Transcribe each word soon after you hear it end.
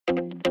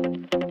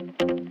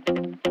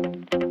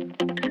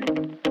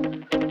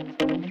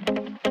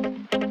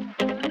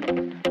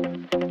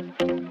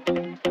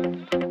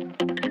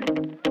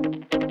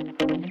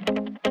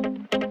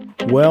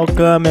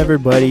Welcome,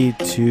 everybody,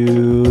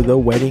 to the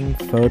Wedding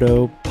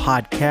Photo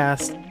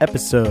Podcast,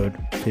 episode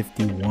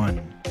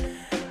 51.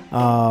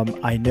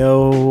 I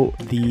know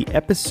the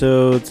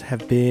episodes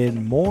have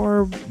been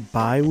more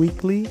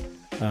bi-weekly.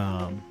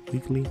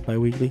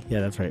 Bi-weekly?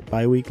 Yeah, that's right.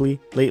 Bi-weekly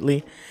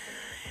lately.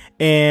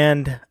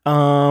 And,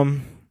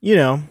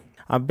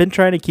 I've been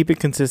trying to keep it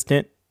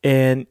consistent.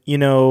 And, in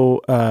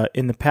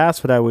the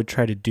past, what I would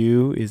try to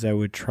do is I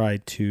would try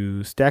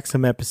to stack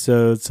some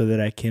episodes so that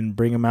I can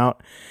bring them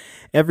out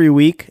every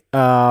week,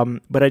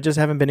 but I just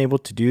haven't been able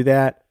to do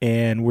that,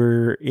 and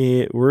we're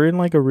in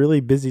like a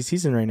really busy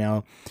season right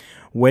now.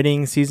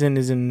 Wedding season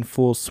is in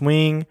full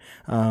swing.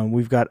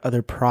 We've got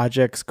other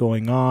projects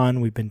going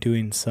on. We've been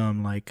doing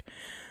some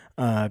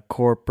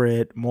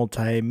corporate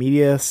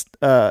multimedia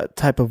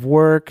type of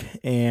work,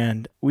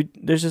 and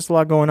there's just a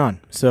lot going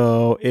on.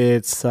 So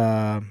it's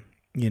I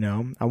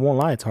won't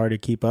lie, it's hard to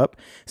keep up.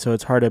 So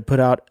it's hard to put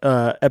out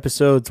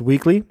episodes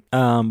weekly.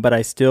 But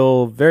I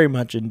still very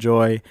much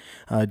enjoy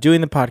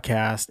doing the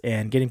podcast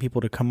and getting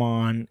people to come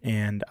on.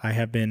 And I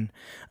have been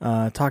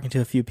talking to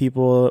a few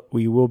people.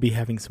 We will be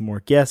having some more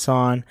guests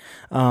on.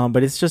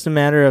 But it's just a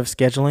matter of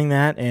scheduling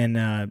that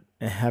and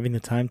having the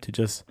time to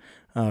just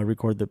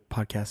record the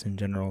podcast in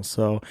general.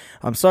 So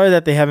I'm sorry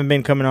that they haven't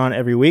been coming on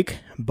every week,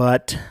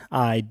 but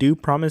I do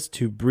promise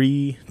to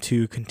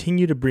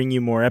continue to bring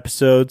you more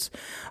episodes.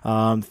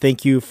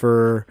 Thank you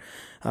for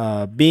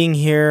being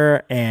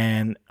here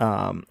and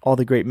all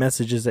the great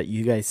messages that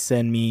you guys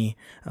send me,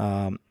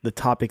 the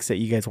topics that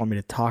you guys want me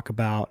to talk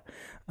about,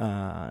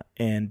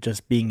 and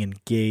just being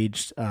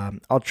engaged.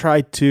 I'll try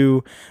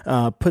to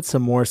put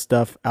some more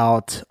stuff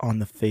out on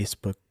the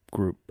Facebook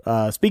group.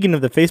 Speaking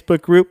of the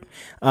Facebook group,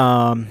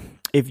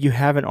 if you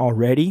haven't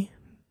already,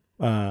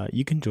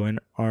 you can join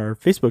our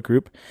Facebook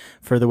group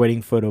for the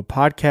Wedding Photo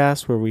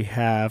Podcast, where we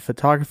have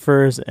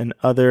photographers and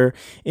other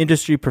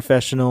industry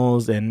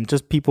professionals and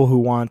just people who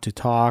want to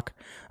talk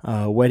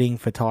wedding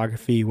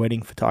photography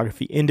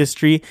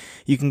industry.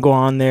 You can go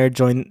on there,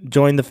 join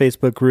the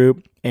Facebook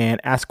group,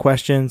 and ask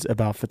questions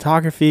about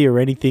photography or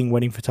anything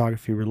wedding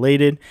photography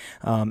related.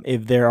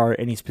 If there are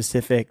any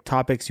specific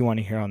topics you want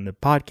to hear on the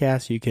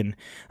podcast, you can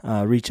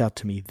reach out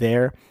to me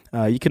there.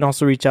 You can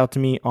also reach out to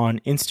me on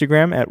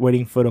Instagram at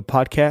Wedding Photo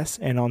Podcast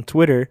and on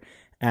Twitter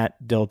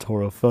at Del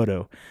Toro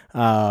Photo.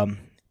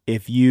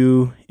 If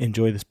you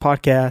enjoy this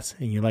podcast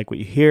and you like what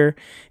you hear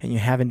and you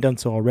haven't done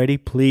so already,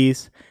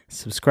 please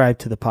subscribe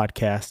to the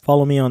podcast.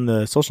 Follow me on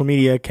the social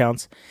media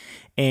accounts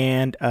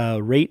and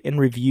rate and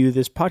review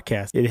this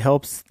podcast. It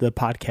helps the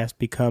podcast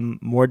become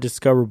more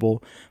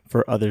discoverable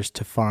for others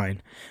to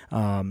find.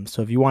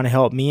 So if you want to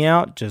help me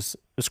out, just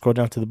scroll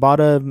down to the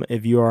bottom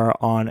if you are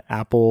on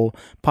Apple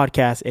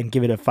Podcasts and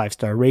give it a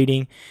 5-star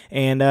rating,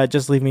 and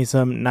just leave me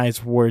some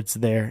nice words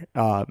there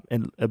about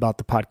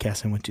the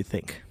podcast and what you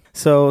think.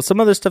 So some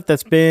other stuff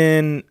that's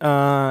been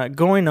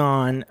going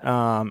on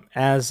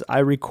as I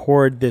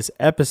record this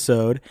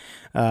episode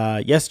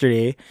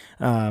yesterday,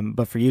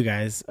 but for you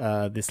guys,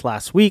 this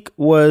last week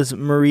was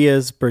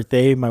Maria's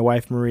birthday, my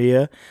wife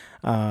Maria.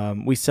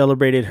 We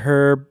celebrated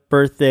her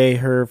birthday.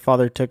 Her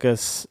father took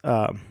us,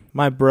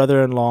 my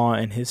brother-in-law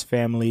and his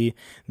family,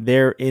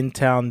 they're in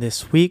town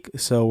this week,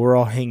 so we're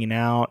all hanging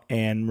out,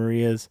 and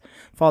Maria's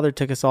father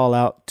took us all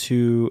out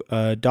to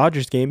a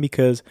Dodgers game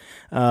because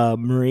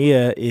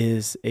Maria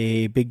is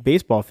a big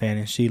baseball fan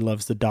and she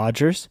loves the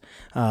Dodgers.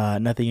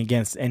 Nothing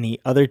against any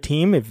other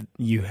team if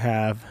you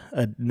have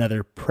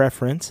another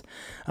preference.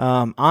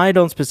 I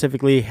don't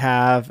specifically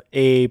have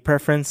a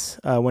preference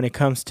when it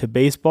comes to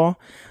baseball.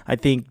 I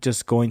think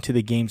just going to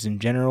the games in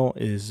general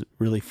is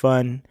really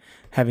fun.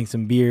 Having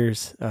some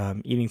beers,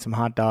 eating some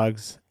hot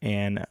dogs,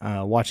 and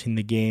watching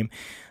the game.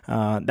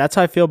 That's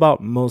how I feel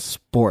about most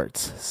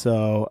sports.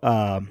 So,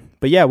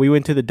 but yeah, we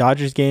went to the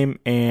Dodgers game,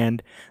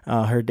 and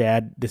her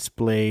dad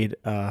displayed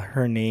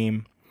her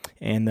name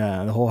and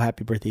the whole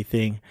happy birthday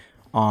thing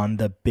on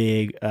the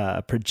big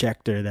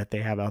projector that they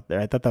have out there.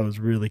 I thought that was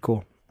really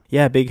cool.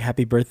 Yeah, big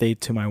happy birthday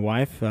to my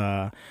wife.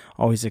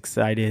 Always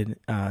excited,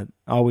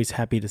 always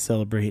happy to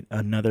celebrate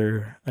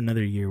another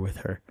year with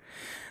her.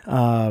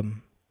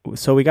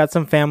 So we got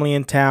some family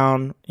in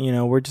town.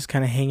 We're just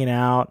kind of hanging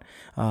out.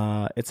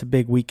 It's a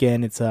big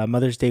weekend. It's a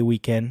Mother's Day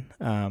weekend.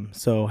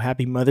 So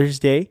happy Mother's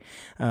Day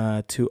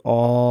to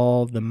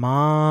all the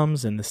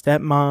moms and the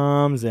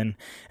stepmoms and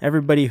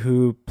everybody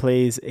who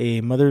plays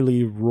a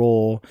motherly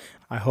role.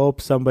 I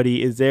hope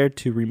somebody is there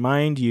to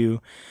remind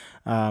you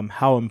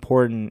how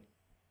important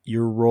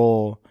your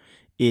role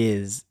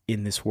is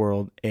in this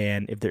world.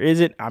 And if there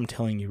isn't, I'm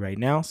telling you right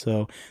now.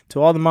 So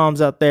to all the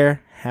moms out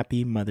there,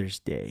 happy Mother's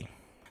Day.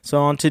 So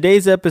on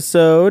today's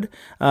episode,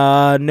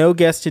 no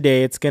guest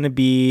today. It's going to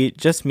be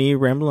just me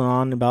rambling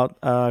on about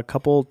a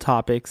couple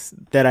topics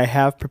that I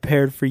have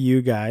prepared for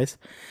you guys.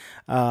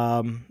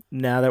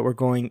 Now that we're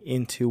going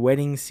into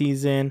wedding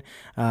season,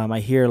 I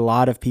hear a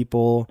lot of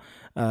people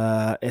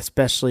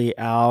especially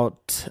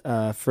out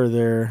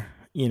further,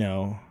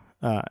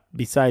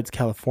 besides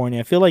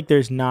California. I feel like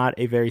there's not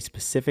a very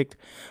specific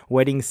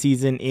wedding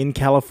season in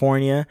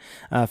California.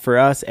 For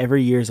us,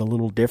 every year is a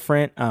little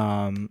different.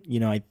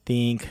 I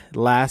think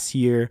last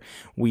year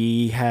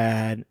we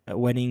had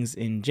weddings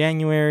in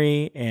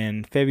January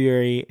and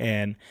February,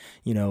 and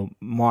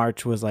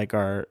March was like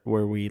where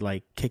we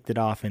like kicked it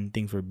off and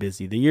things were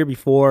busy. The year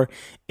before,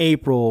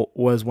 April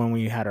was when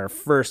we had our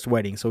first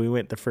wedding, so we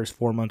went the first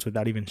 4 months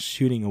without even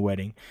shooting a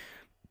wedding.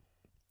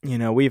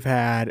 We've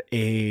had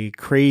we've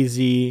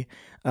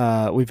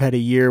had a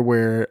year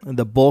where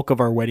the bulk of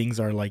our weddings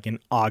are like in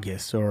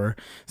August, or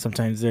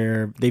sometimes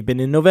they've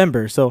been in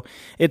November. So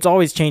it's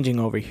always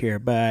changing over here.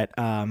 But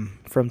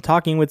from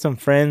talking with some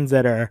friends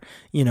that are,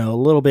 a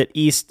little bit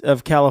east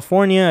of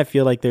California, I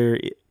feel like there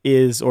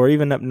is, or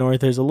even up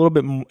north, it's a little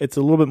bit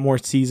more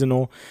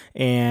seasonal.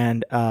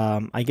 And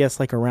I guess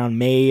like around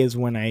May is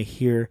when I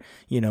hear,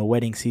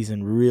 wedding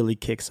season really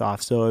kicks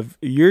off. So if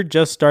you're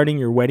just starting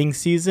your wedding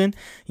season,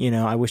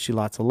 I wish you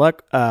lots of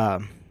luck.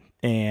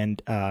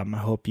 And I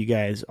hope you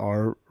guys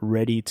are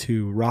ready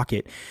to rock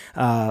it.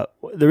 The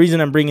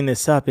reason I'm bringing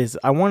this up is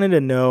I wanted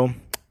to know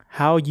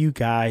how you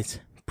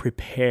guys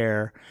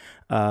prepare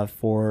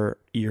for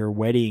your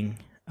wedding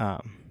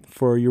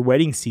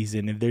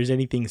season. If there's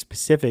anything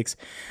specifics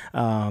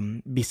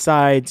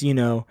besides,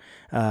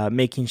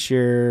 making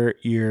sure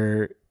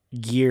your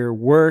gear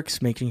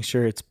works, making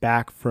sure it's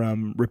back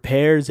from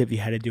repairs, if you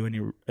had to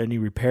do any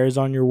repairs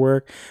on your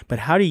work. But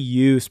how do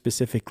you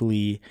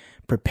specifically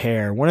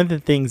prepare? One of the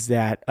things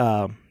that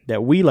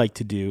we like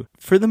to do,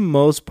 for the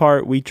most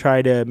part, we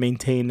try to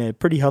maintain a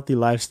pretty healthy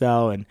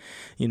lifestyle, and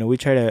we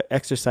try to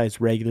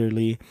exercise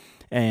regularly.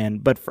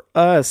 But for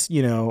us,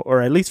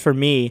 or at least for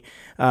me,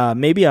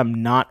 maybe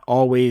I'm not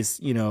always,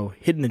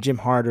 hitting the gym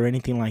hard or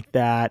anything like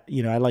that.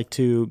 I like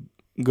to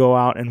go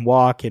out and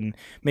walk and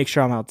make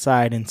sure I'm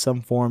outside in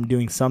some form,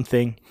 doing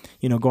something,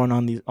 going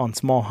on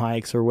small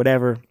hikes or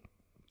whatever.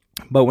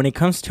 But when it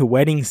comes to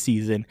wedding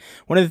season,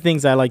 one of the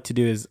things I like to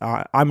do is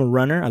I'm a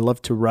runner. I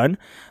love to run.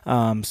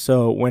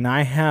 So when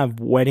I have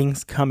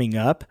weddings coming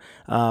up,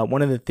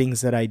 one of the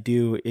things that I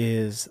do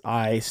is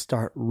I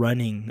start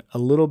running a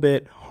little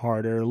bit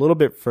harder, a little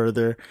bit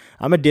further.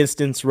 I'm a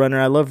distance runner.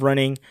 I love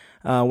running.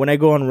 When I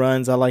go on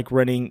runs, I like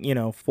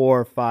running,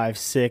 4, 5,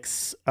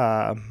 6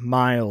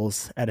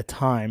 miles at a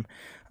time.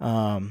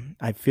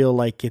 I feel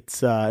like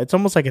it's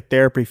almost like a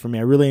therapy for me.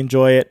 I really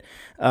enjoy it.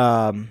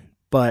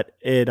 But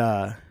it,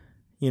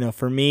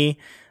 for me,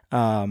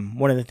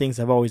 one of the things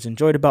I've always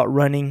enjoyed about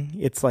running,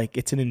 it's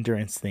an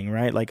endurance thing,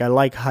 right? Like I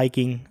like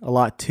hiking a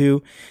lot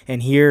too.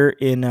 And here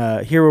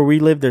where we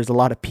live, there's a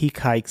lot of peak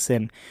hikes,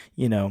 and,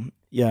 you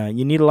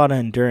need a lot of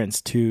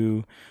endurance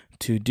to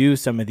do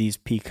some of these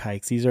peak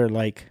hikes. These are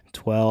like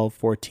 12,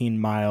 14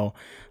 mile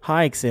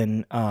hikes.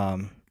 And,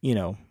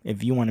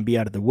 if you want to be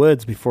out of the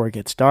woods before it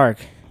gets dark,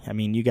 I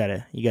mean, you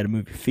gotta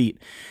move your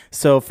feet.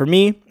 So for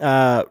me,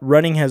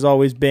 running has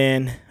always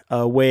been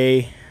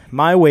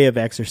my way of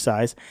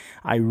exercise.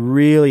 I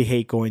really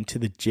hate going to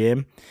the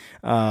gym.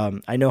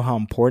 I know how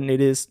important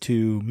it is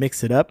to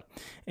mix it up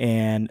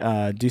and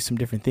do some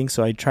different things.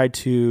 So I try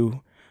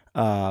to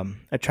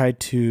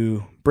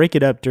break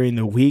it up during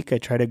the week. I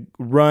try to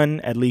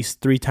run at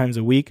least 3 times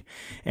a week,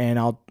 and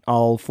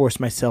I'll force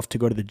myself to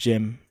go to the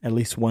gym at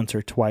least once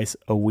or twice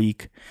a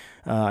week.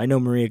 I know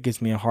Maria gives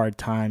me a hard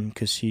time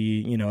because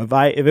she,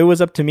 if it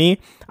was up to me,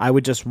 I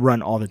would just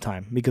run all the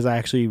time because I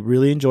actually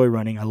really enjoy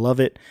running. I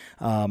love it.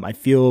 I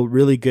feel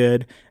really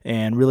good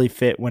and really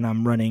fit when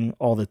I'm running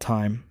all the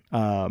time.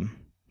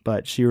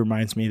 But she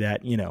reminds me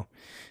that,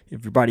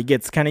 if your body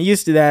gets kind of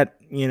used to that,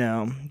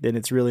 then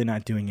it's really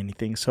not doing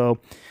anything. So,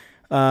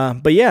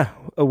 but yeah,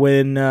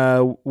 when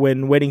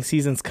wedding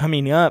season's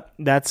coming up,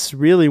 that's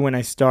really when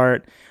I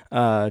start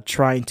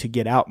trying to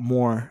get out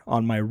more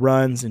on my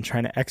runs and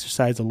trying to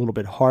exercise a little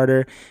bit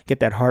harder,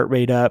 get that heart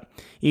rate up,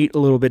 eat a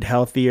little bit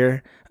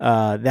healthier.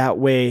 That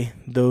way,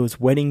 those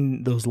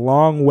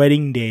long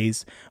wedding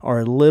days are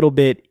a little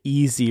bit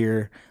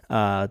easier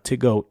to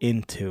go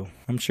into.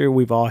 I'm sure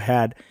we've all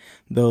had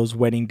those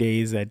wedding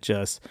days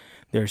that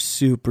they're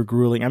super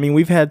grueling. I mean,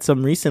 we've had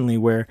some recently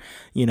where,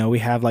 we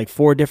have like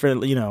 4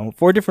 different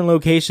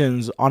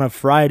locations on a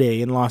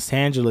Friday in Los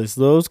Angeles.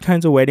 Those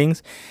kinds of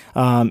weddings.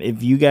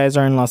 If you guys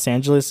are in Los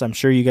Angeles, I'm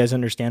sure you guys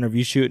understand, or if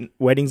you shoot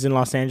weddings in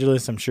Los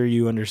Angeles, I'm sure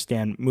you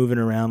understand moving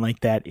around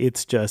like that.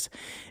 It's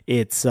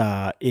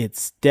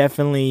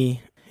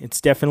definitely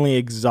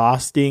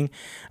exhausting,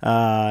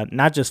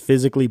 not just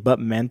physically, but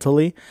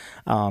mentally.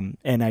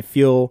 And I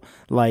feel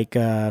like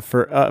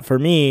for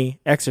me,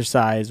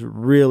 exercise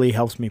really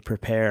helps me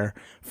prepare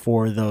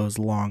for those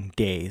long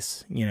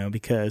days,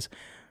 because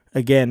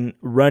again,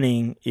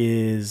 running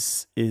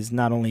is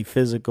not only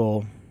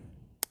physical,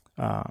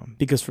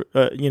 Because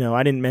I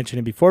didn't mention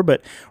it before,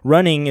 but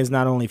running is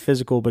not only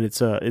physical, but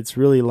it's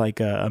really like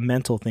a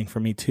mental thing for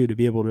me too, to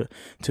be able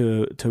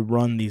to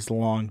run these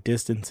long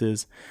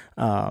distances,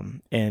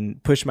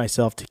 and push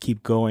myself to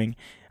keep going.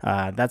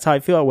 That's how I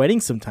feel at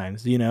weddings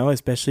sometimes,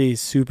 especially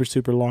super,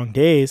 super long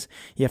days.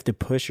 You have to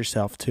push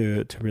yourself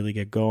to really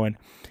get going.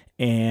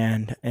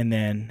 And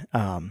then,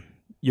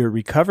 your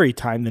recovery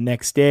time the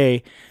next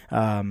day,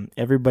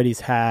 everyone's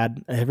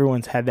had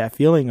that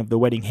feeling of the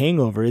wedding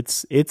hangover.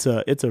 It's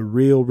a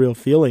real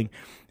feeling,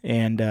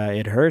 and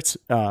it hurts.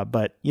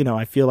 But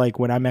I feel like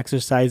when I'm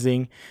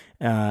exercising,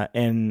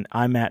 and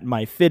I'm at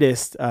my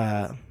fittest,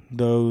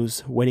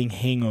 those wedding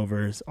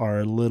hangovers are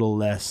a little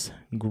less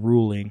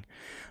grueling.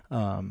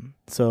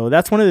 So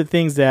that's one of the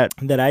things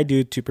that I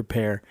do to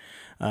prepare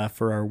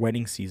for our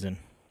wedding season.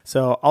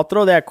 So I'll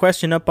throw that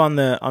question up on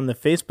the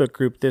Facebook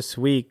group this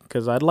week,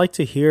 because I'd like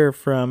to hear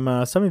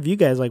from some of you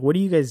guys. Like, what do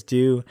you guys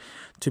do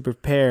to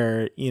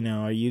prepare?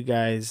 Are you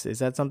guys, is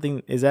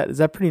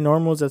that pretty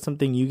normal? Is that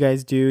something you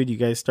guys do? Do you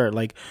guys start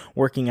like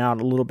working out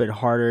a little bit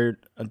harder?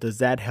 Does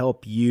that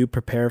help you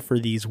prepare for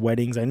these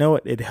weddings? I know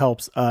it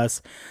helps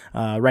us.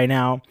 Right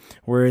now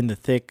we're in the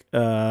thick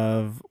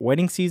of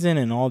wedding season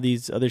and all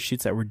these other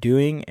shoots that we're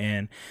doing.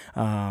 And,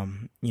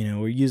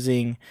 we're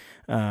using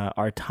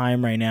our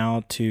time right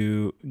now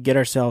to get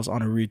ourselves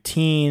on a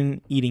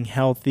routine, eating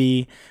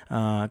healthy,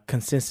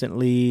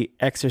 consistently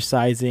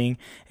exercising.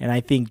 And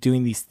I think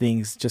doing these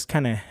things just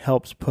kind of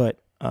helps put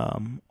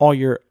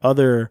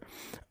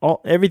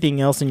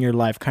everything else in your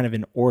life kind of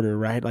in order,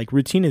 right? Like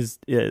routine is,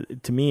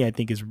 to me, I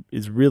think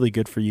is really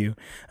good for you,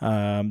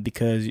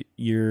 because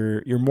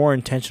you're more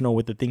intentional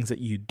with the things that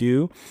you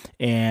do.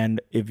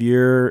 And if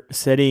you're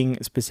setting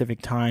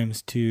specific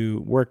times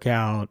to work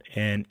out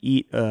and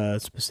eat a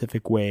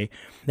specific way,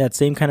 that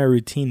same kind of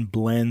routine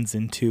blends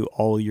into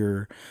all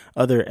your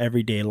other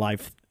everyday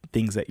life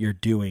things that you're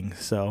doing.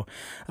 So,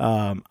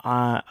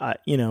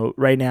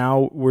 right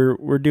now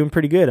we're doing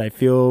pretty good. I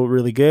feel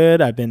really good.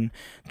 I've been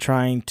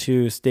trying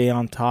to stay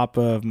on top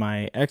of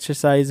my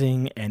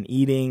exercising and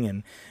eating,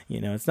 and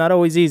it's not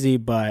always easy,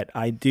 but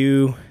I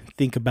do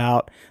think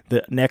about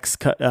the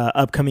next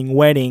upcoming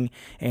wedding,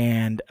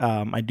 and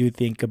I do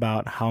think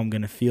about how I'm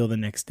going to feel the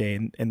next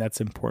day, and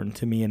that's important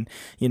to me. And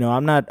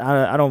I'm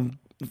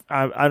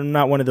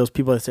not one of those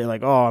people that say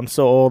like, oh, I'm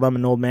so old, I'm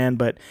an old man.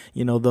 But,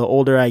 the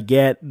older I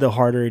get, the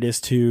harder it is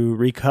to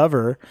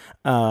recover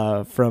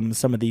from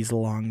some of these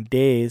long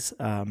days.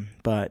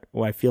 But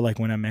I feel like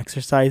when I'm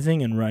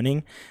exercising and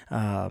running,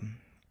 I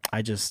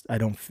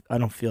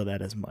don't feel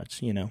that as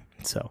much,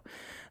 So,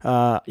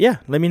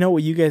 let me know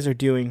what you guys are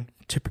doing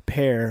to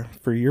prepare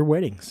for your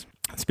weddings.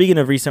 Speaking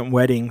of recent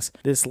weddings,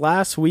 this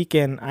last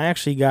weekend, I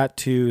actually got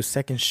to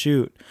second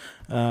shoot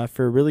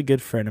for a really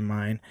good friend of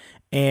mine.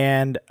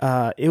 And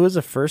it was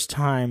the first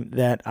time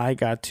that I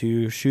got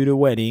to shoot a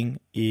wedding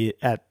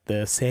at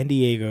the San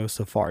Diego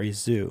Safari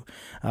Zoo.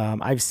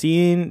 I've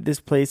seen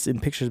this place in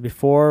pictures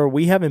before.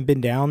 We haven't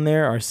been down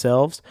there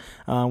ourselves.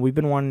 We've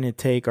been wanting to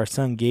take our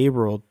son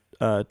Gabriel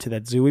to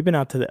that zoo. We've been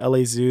out to the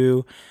LA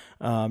Zoo.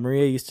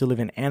 Maria used to live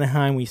in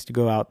Anaheim. We used to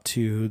go out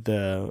to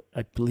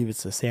I believe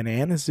it's the Santa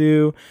Ana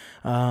Zoo,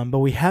 but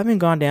we haven't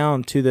gone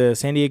down to the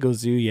San Diego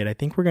Zoo yet. I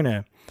think we're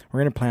gonna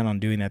plan on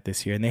doing that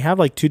this year. And they have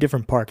like two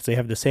different parks. They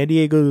have the San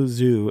Diego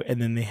Zoo,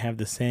 and then they have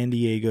the San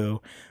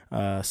Diego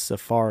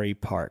Safari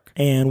Park.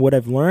 And what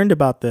I've learned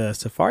about the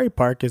Safari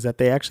Park is that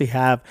they actually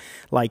have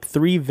like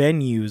 3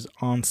 venues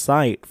on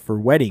site for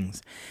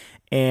weddings.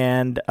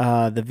 And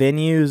the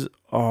venues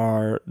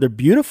they're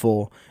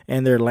beautiful,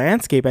 and their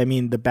landscape, I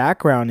mean, the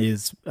background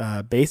is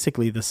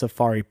basically the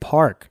safari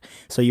park.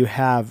 So you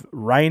have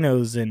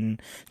rhinos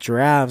and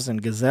giraffes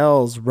and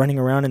gazelles running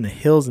around in the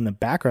hills in the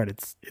background.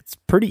 It's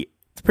pretty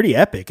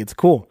epic. It's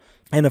cool.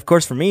 And of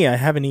course, for me, I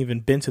haven't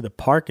even been to the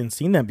park and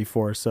seen that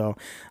before, so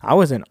I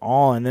was in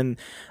awe. And then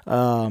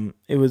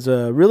it was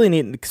a really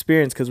neat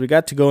experience because we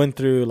got to go in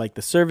through like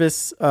the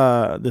service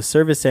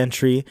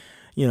entry,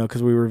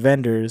 because we were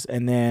vendors,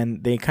 and then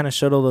they kind of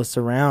shuttled us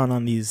around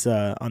on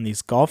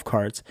these golf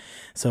carts.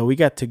 So we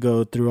got to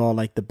go through all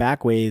like the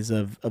back ways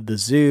of the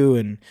zoo,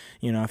 and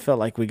I felt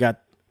like we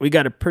got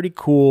a pretty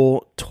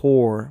cool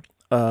tour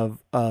of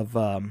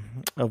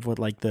what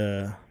like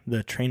the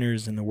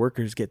trainers and the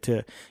workers get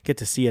to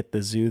see at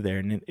the zoo there,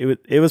 and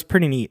it was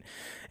pretty neat.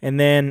 And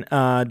then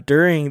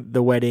during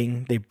the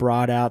wedding, they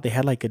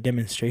had like a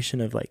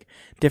demonstration of like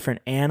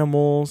different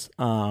animals.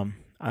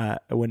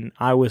 When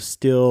I was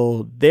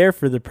still there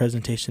for the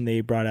presentation, they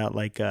brought out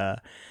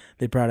a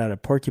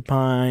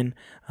porcupine,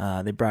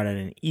 they brought out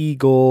an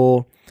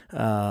eagle,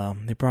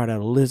 they brought out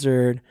a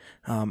lizard.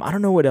 I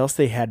don't know what else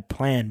they had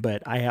planned,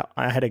 but I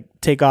had to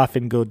take off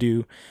and go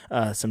do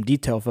some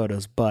detail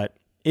photos. But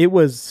it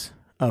was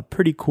a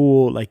pretty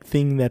cool like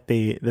thing that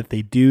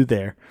they do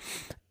there.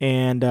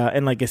 And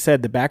like I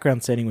said, the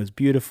background setting was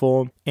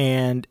beautiful,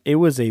 and it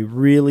was a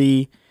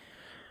really,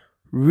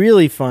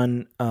 really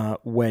fun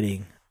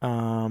wedding.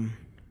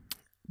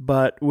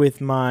 But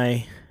with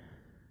my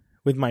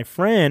with my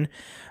friend,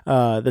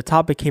 the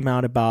topic came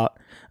out about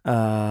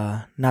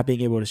not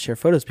being able to share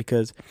photos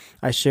because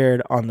I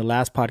shared on the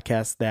last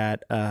podcast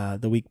that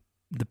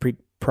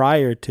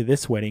prior to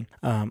this wedding,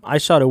 I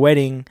shot a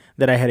wedding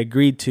that I had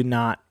agreed to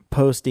not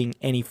posting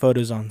any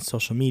photos on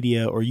social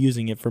media or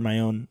using it for my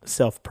own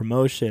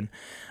self-promotion.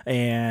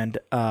 And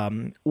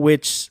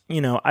which,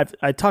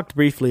 I talked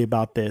briefly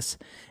about this.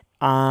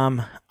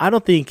 I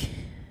don't think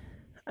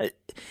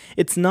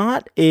it's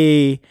not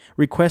a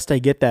request I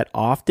get that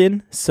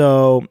often.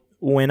 So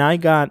when I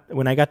got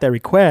that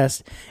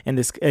request, and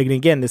this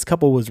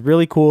couple was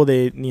really cool.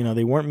 They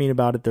weren't mean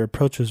about it. Their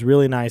approach was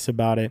really nice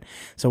about it.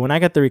 So when I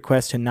got the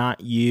request to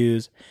not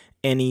use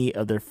any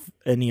of their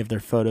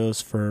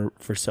photos for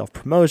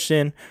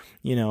self-promotion,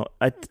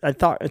 I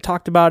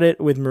talked about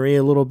it with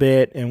Maria a little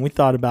bit, and we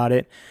thought about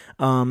it,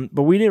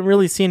 but we didn't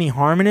really see any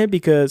harm in it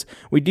because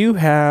we do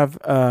have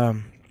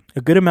a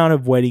good amount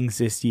of weddings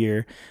this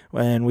year,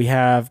 and we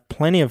have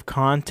plenty of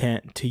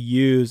content to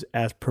use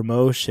as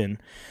promotion.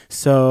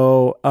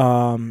 So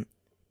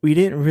we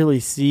didn't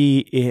really see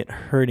it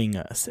hurting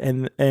us.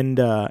 And then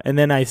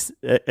I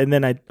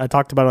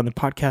talked about on the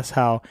podcast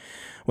how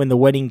when the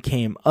wedding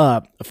came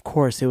up, of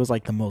course, it was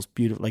like the most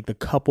beautiful, like the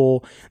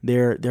couple,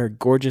 they're a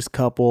gorgeous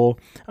couple.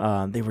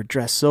 They were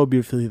dressed so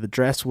beautifully. The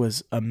dress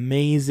was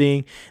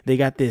amazing. They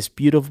got this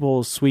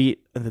beautiful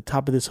suite at the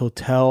top of this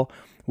hotel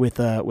with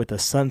a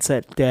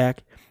sunset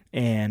deck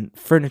and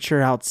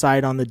furniture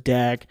outside on the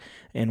deck.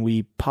 And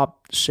we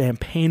popped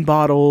champagne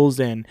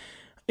bottles, and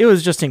it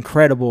was just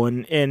incredible.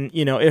 And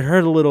it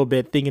hurt a little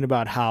bit thinking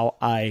about how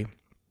I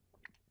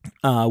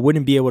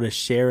wouldn't be able to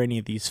share any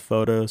of these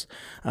photos.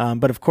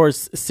 But of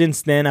course,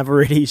 since then, I've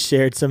already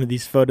shared some of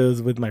these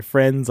photos with my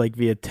friends, like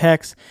via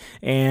text,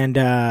 and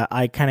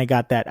I kind of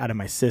got that out of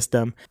my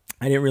system.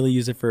 I didn't really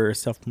use it for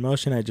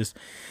self-promotion. I just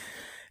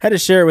had to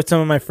share it with some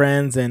of my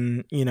friends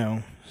and,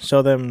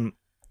 show them,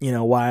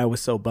 why I was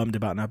so bummed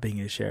about not being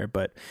able to share.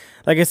 But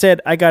like I said,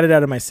 I got it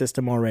out of my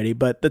system already.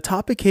 But the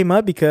topic came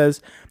up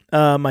because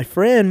my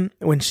friend,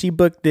 when she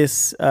booked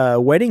this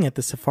wedding at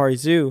the Safari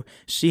Zoo,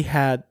 she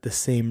had the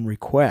same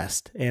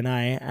request, and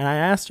I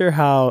asked her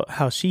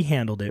how she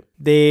handled it.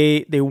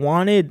 They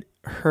wanted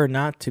her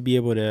not to be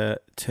able to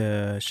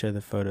share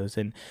the photos,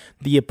 and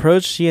the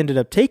approach she ended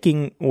up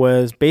taking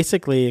was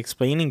basically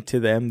explaining to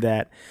them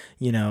that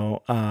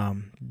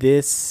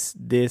this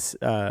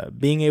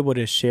being able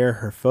to share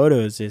her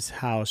photos is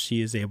how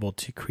she is able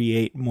to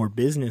create more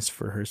business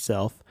for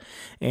herself.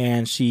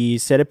 And she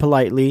said it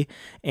politely,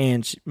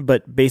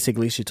 but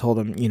basically she told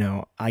them,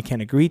 I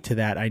can't agree to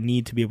that. I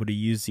need to be able to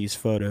use these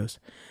photos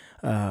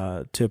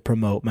to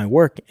promote my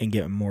work and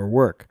get more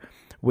work,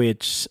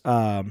 which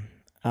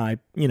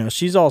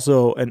she's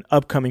also an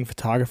upcoming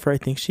photographer. I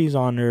think she's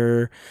on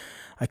her,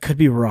 I could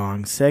be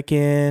wrong,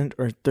 second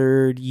or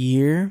third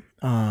year.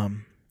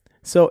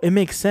 So it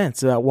makes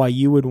sense about why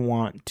you would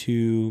want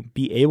to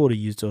be able to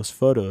use those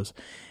photos.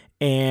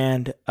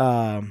 And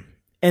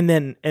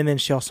then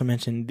she also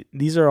mentioned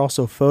these are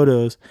also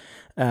photos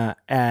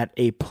at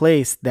a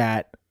place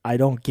that I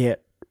don't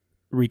get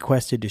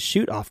requested to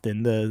shoot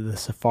often, the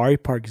Safari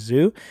Park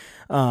Zoo.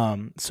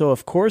 So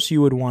of course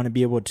you would want to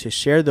be able to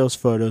share those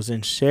photos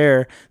and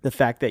share the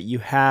fact that you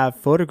have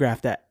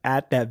photographed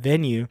at that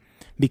venue,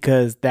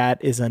 because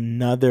that is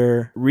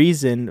another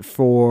reason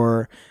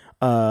for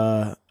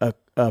a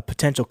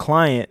potential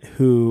client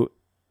who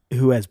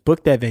has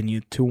booked that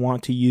venue to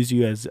want to use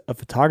you as a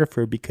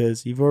photographer,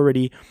 because you've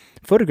already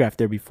photographed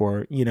there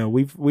before.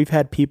 We've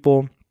had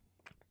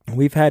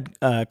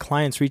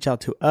clients reach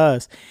out to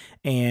us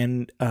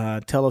and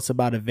tell us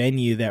about a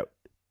venue that,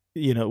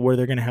 where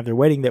they're going to have their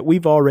wedding that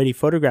we've already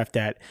photographed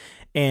at.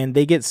 And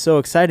they get so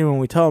excited when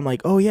we tell them,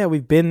 like, oh yeah,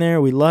 we've been there.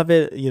 We love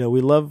it.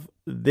 We love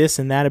this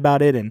and that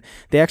about it. And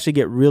they actually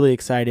get really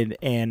excited.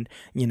 And,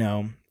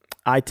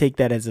 I take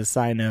that as a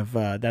sign of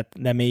that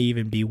may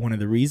even be one of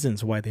the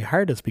reasons why they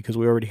hired us, because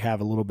we already have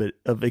a little bit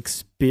of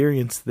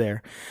experience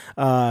there.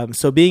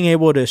 So being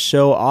able to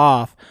show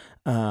off,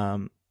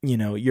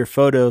 your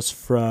photos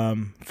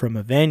from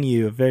a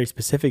venue, a very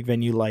specific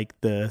venue like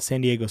the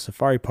San Diego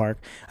Safari Park,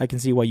 I can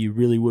see why you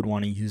really would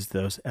want to use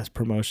those as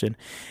promotion.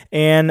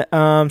 And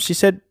she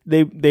said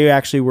they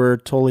actually were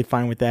totally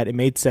fine with that. It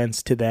made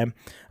sense to them.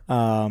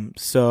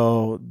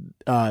 So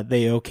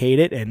they okayed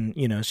it,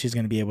 and she's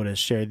going to be able to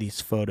share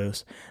these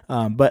photos.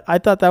 But I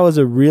thought that was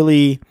a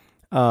really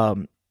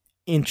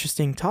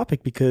interesting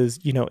topic, because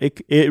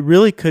it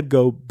really could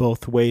go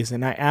both ways.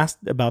 And I asked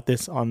about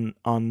this on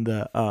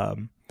the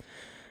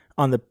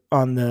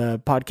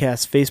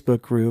podcast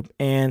Facebook group,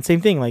 and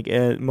same thing, like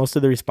most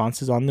of the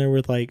responses on there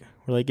were like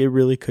it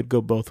really could go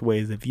both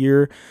ways. If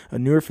you're a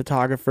newer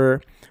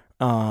photographer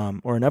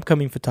or an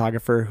upcoming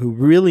photographer who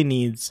really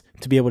needs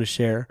to be able to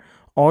share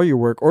all your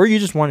work, or you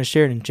just want to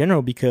share it in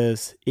general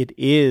because it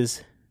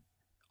is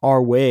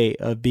our way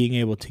of being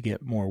able to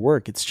get more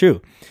work. It's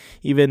true.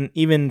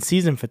 Even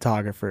seasoned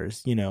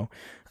photographers,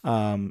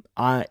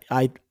 I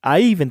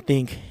even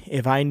think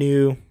if I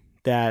knew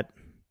that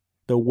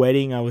the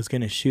wedding I was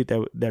going to shoot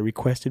that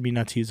requested me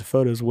not to use the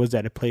photos was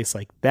at a place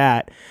like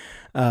that,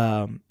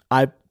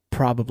 I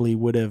probably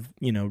would have,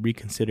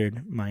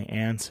 reconsidered my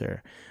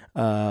answer.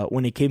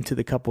 When it came to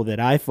the couple that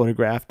I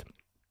photographed,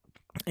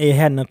 it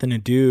had nothing to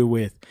do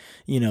with,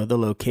 the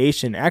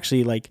location.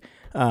 Actually,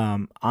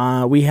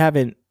 we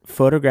haven't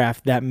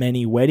photographed that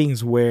many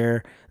weddings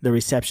where the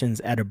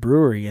reception's at a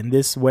brewery, and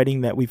this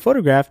wedding that we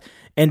photographed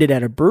ended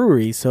at a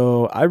brewery.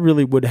 So I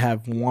really would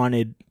have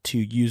wanted to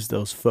use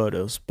those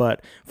photos,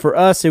 but for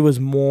us, it was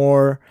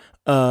more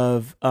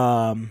of,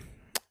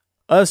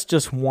 us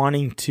just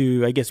wanting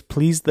to, I guess,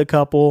 please the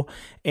couple,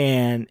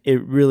 and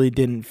it really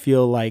didn't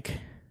feel like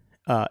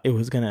it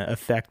was going to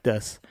affect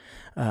us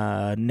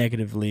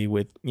negatively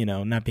with,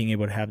 not being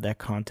able to have that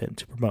content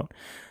to promote.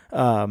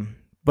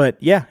 But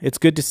yeah, it's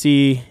good to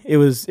see. It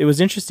was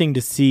interesting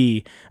to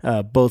see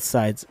both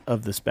sides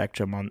of the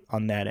spectrum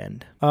on that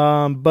end.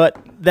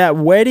 But that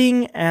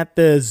wedding at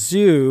the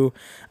zoo,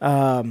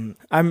 I'm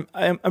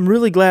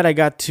really glad I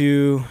got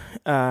to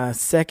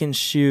second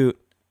shoot,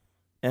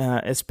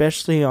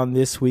 especially on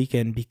this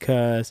weekend,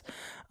 because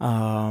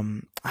I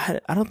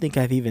don't think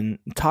I've even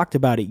talked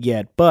about it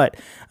yet, but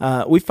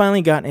we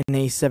finally got an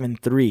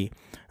A7 III.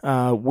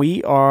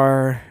 We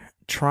are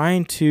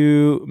trying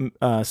to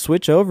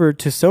switch over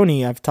to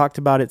Sony. I've talked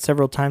about it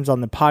several times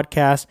on the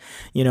podcast.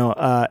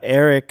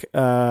 Eric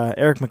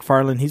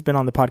McFarland, he's been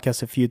on the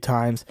podcast a few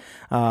times.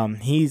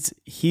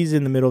 He's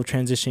in the middle of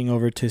transitioning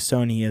over to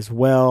Sony as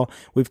well.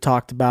 We've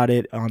talked about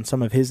it on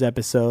some of his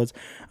episodes.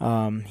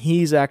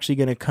 He's actually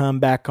going to come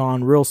back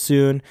on real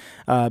soon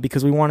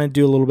because we want to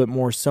do a little bit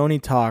more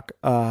Sony talk.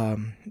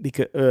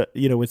 Because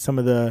with some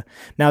of the,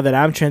 now that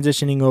I'm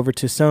transitioning over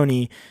to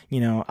Sony,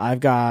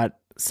 I've got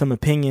some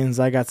opinions.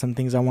 I got some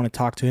things I want to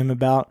talk to him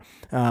about.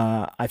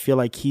 I feel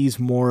like he's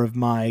more of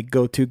my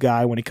go-to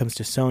guy when it comes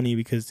to Sony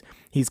because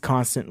he's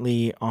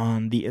constantly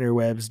on the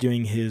interwebs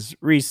doing his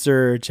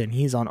research, and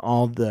he's on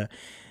all the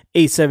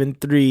A7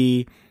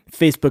 III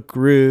Facebook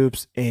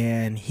groups,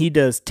 and he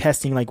does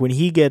testing. Like when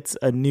he gets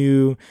a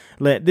new,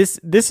 this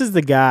is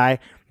the guy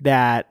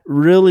that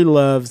really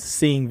loves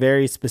seeing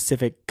very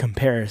specific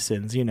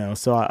comparisons,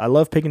 so I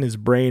love picking his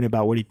brain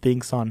about what he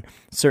thinks on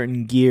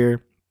certain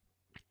gear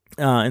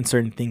and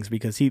certain things,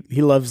 because he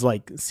loves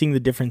seeing the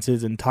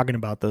differences and talking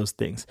about those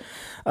things.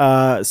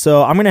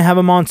 So I'm going to have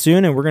him on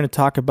soon, and we're going to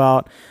talk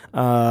about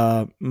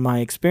my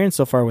experience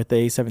so far with the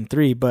A7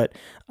 III,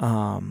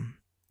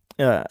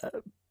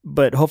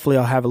 but hopefully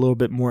I'll have a little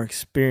bit more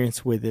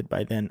experience with it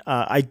by then.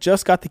 I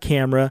just got the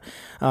camera.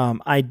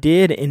 I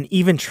did an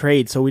even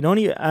trade, so I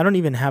don't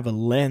even have a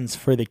lens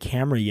for the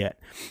camera yet.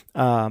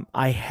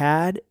 I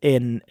had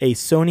a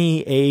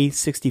Sony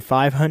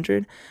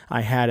A6500.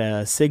 I had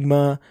a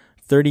Sigma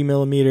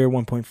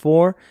 30mm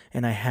 1.4,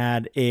 and I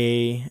had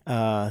a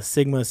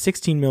Sigma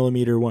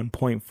 16mm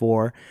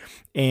 1.4,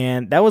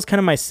 and that was kind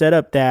of my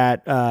setup.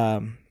 That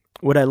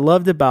what I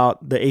loved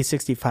about the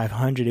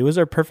A6500, it was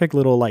our perfect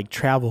little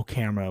travel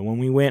camera when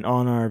we went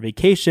on our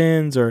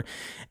vacations or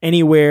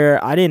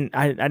anywhere. I didn't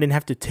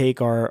have to take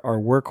our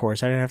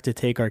workhorse. I didn't have to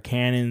take our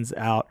Canons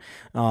out,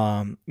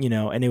 and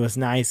it was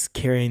nice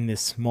carrying this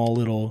small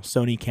little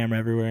Sony camera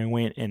everywhere I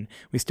went, and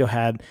we still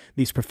had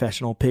these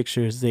professional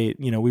pictures. We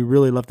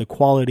really loved the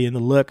quality and the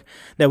look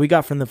that we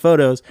got from the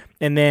photos,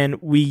 and then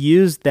we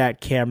used that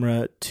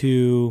camera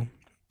to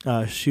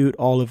shoot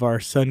all of our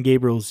son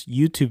Gabriel's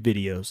YouTube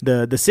videos.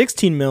 The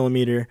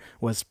 16mm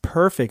was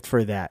perfect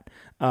for that.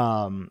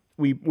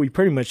 We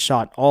pretty much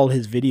shot all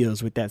his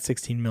videos with that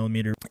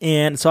 16mm.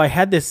 And so I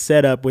had this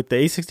set up with the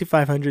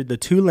A6500, the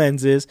two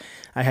lenses.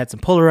 I had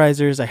some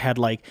polarizers. I had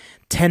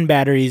 10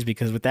 batteries,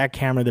 because with that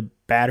camera, the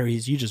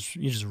batteries, you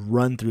just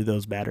run through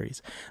those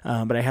batteries.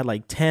 But I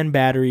had 10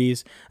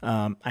 batteries.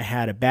 I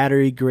had a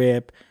battery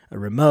grip, a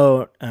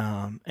remote,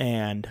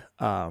 and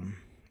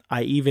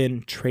I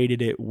even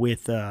traded it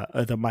with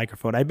the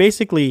microphone. I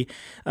basically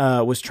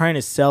was trying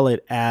to sell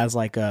it as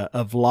a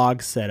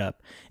vlog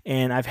setup,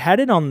 and I've had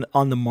it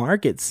on the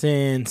market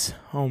since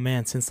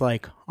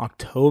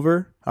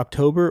October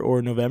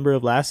or November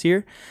of last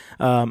year.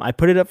 I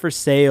put it up for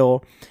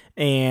sale,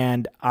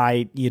 and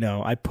I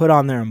put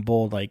on there in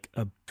bold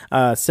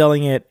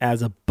selling it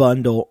as a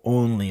bundle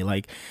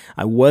only.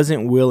 I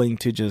wasn't willing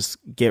to just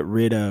get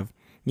rid of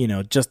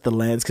just the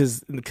lens,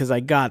 because I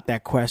got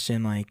that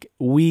question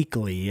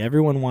weekly.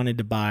 Everyone wanted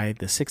to buy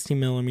the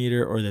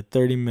 16mm or the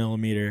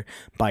 30mm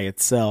by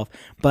itself,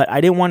 but I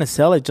didn't want to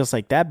sell it just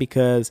like that,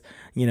 because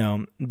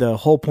the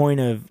whole point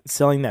of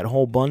selling that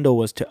whole bundle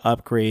was to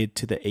upgrade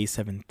to the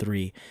A7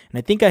 III, and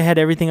I think I had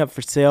everything up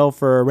for sale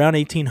for around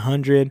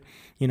 $1,800,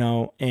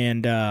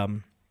 and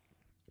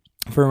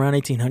for around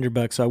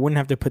 $1,800, so I wouldn't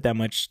have to put that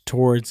much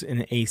towards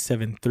an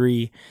A7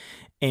 III,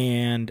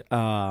 and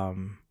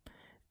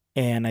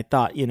I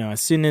thought,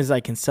 as soon as I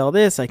can sell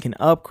this, I can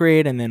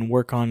upgrade and then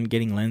work on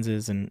getting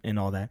lenses and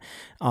all that.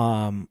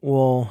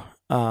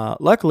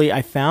 Luckily,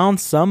 I found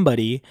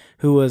somebody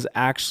who was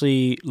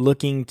actually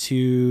looking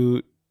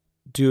to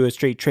do a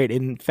straight trade.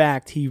 In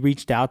fact, he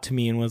reached out to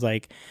me and was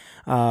like,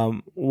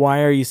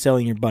 why are you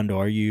selling your bundle?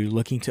 Are you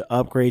looking to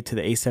upgrade to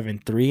the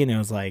A7 III? And it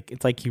was like,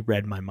 it's like he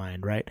read my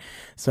mind, right?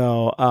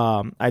 So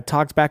I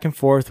talked back and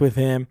forth with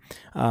him.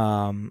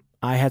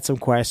 I had some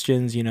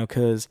questions, you know,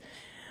 because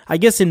I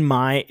guess in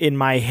my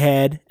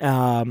head,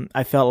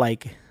 I felt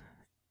like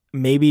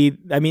maybe,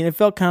 I mean, it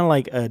felt kind of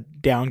like a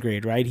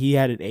downgrade, right? He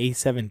had an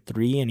A7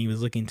 III and he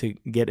was looking to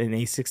get an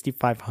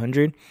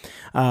A6500.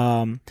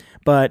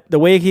 But the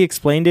way he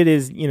explained it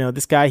is, you know,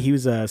 this guy, he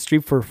was a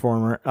street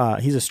performer.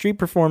 He's a street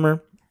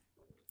performer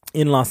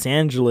in Los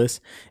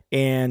Angeles,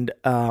 and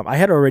I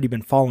had already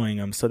been following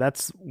him. So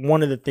that's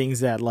one of the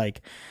things that,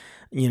 like,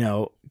 you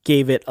know,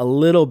 gave it a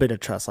little bit of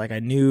trust. Like, I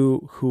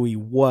knew who he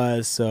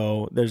was.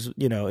 So there's,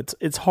 you know,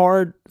 it's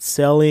hard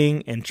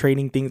selling and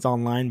trading things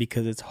online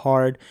because it's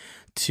hard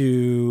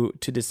to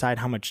decide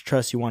how much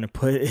trust you want to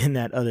put in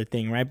that other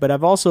thing, right? But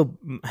I've also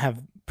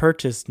have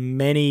purchased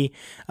many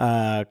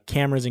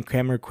cameras and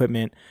camera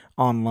equipment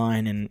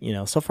online, and you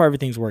know, so far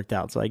everything's worked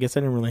out. So I guess I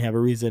didn't really have a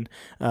reason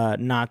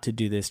not to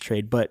do this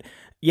trade. But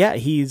yeah,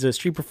 he's a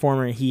street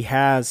performer. He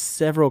has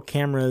several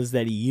cameras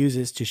that he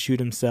uses to shoot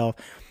himself.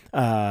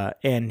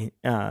 And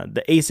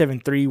the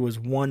A7 III was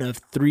one of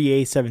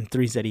 3 A7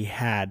 IIIs that he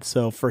had.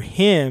 So for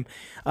him,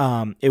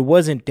 it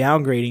wasn't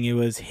downgrading. It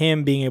was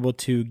him being able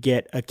to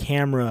get a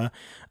camera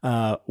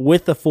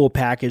with the full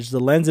package, the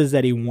lenses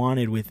that he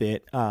wanted with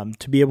it,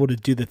 to be able to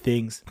do the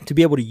things, to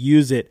be able to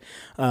use it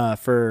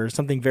for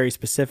something very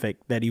specific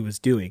that he was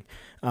doing.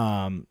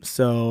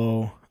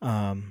 So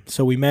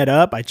we met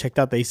up. I checked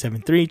out the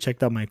A7 III,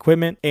 checked out my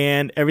equipment,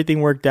 and everything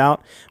worked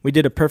out. We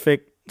did a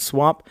perfect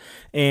swap,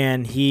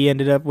 and he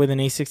ended up with an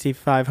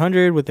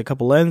A6500 with a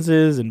couple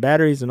lenses and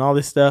batteries and all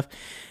this stuff,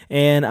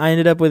 and I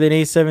ended up with an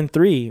A7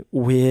 III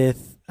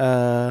with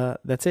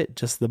that's it,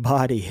 just the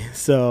body.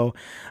 So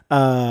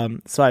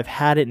I've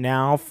had it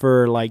now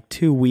for like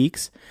 2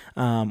 weeks.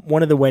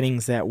 One of the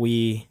weddings that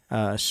we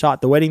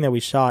shot, that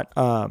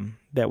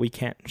we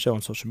can't show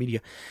on social media,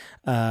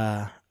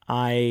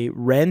 I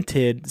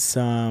rented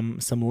some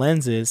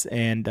lenses,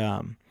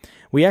 and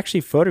we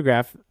actually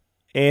photographed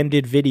and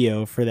did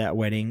video for that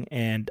wedding.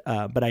 And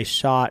but I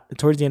shot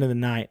towards the end of the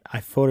night.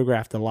 I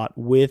photographed a lot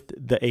with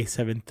the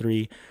A7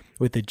 III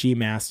with the G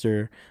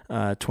Master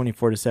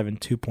 24-7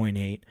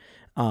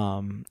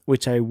 2.8,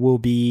 which I will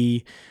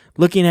be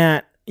looking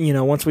at, you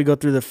know, once we go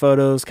through the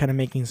photos, kind of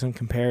making some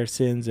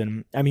comparisons.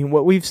 And I mean,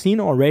 what we've seen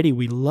already,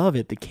 we love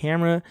it. The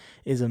camera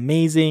is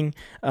amazing.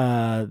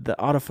 The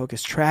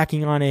autofocus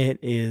tracking on it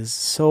is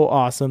so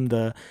awesome.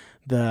 The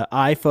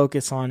eye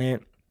focus on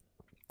it.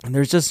 And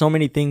there's just so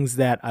many things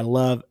that I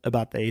love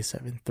about the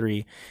A7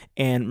 III.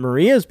 And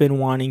Maria's been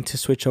wanting to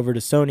switch over to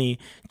Sony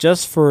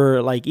just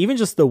for, like, even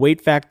just the weight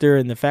factor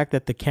and the fact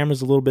that the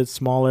camera's a little bit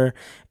smaller.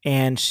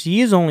 And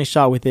she's only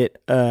shot with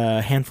it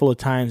a handful of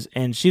times,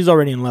 and she's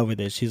already in love with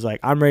it. She's like,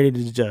 I'm ready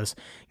to just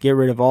get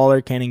rid of all her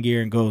Canon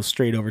gear and go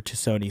straight over to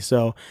Sony.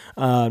 So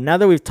now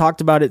that we've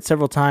talked about it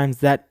several times,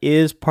 that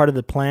is part of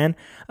the plan.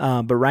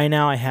 But right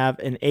now I have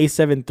an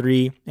A7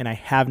 III and I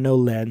have no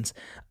lens.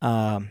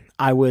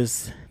 I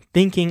was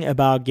thinking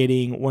about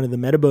getting one of the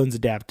Metabones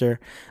adapter.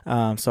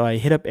 So I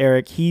hit up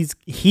Eric.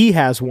 He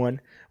has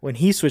one. When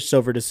he switched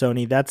over to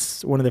Sony,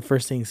 that's one of the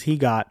first things he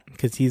got,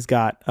 because he's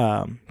got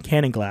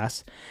Canon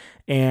glass.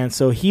 And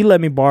so he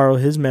let me borrow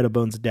his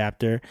Metabones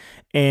adapter.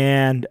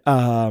 And,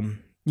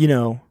 you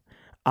know,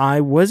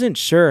 I wasn't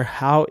sure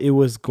how it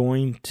was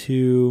going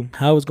to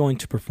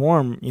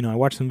perform. You know, I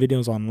watched some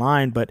videos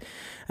online, but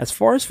as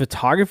far as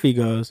photography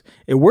goes,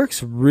 it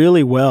works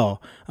really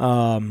well.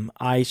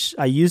 I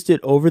used it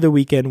over the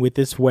weekend with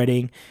this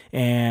wedding,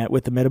 and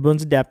with the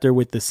Metabones adapter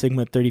with the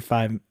Sigma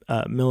 35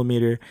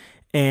 millimeter,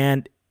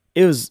 and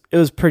it was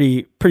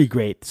pretty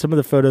great. Some of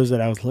the photos that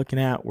I was looking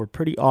at were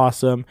pretty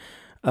awesome.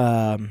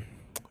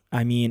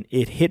 I mean,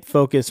 it hit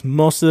focus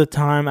most of the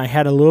time. I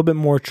had a little bit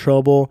more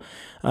trouble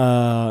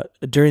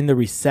during the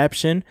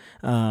reception,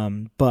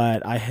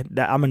 but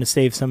I'm going to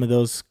save some of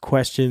those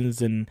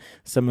questions and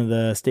some of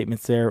the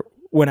statements there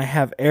when I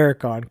have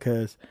Eric on,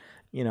 because,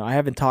 you know, I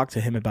haven't talked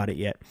to him about it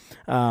yet.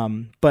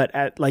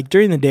 But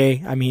during the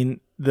day, I mean,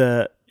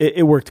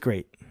 it worked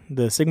great.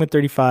 The Sigma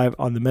 35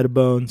 on the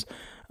Metabones.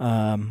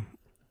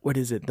 What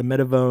is it? The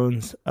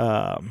Metabones.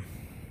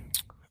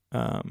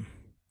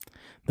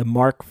 The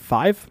Mark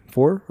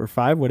 4 or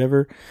 5,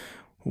 whatever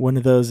one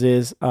of those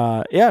is.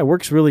 Yeah, it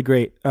works really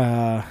great.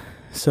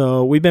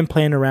 So we've been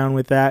playing around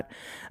with that.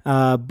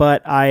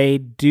 But I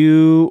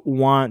do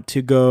want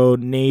to go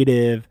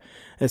native,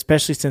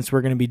 especially since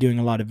we're going to be doing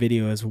a lot of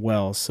video as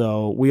well.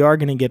 So we are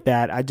going to get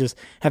that. I just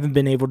haven't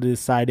been able to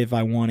decide if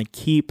I want to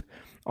keep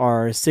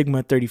our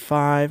Sigma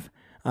 35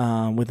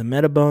 with a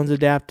Metabones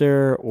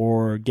adapter,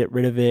 or get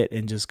rid of it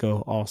and just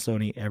go all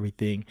Sony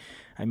everything.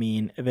 I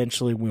mean,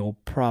 eventually we'll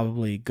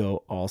probably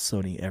go all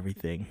Sony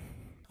everything.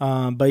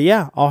 But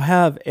yeah, I'll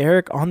have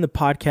Eric on the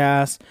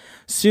podcast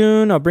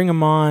soon. I'll bring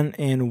him on,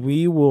 and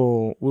we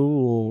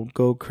will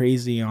go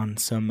crazy on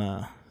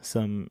some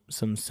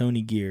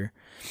Sony gear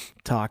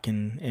talk,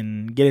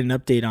 and get an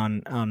update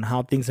on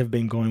how things have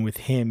been going with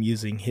him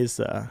using his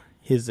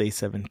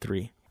A7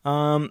 III.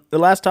 The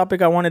last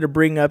topic I wanted to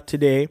bring up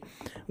today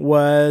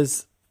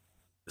was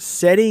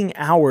setting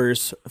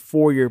hours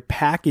for your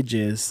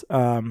packages.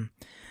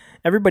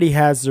 Everybody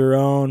has their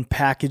own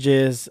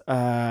packages.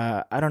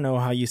 I don't know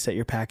how you set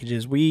your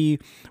packages. We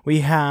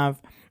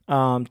have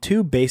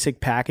two basic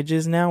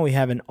packages now. We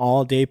have an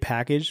all-day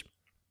package,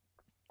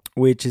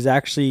 which is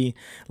actually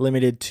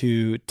limited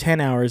to 10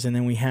 hours, and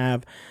then we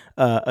have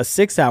a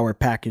 6-hour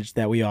package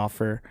that we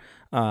offer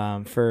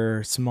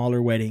for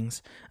smaller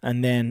weddings.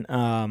 And then,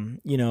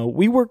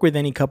 we work with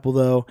any couple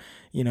though.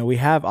 We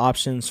have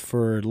options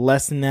for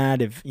less than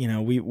that. If,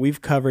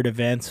 we've covered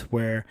events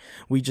where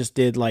we just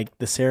did like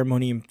the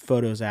ceremony and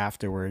photos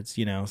afterwards,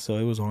 so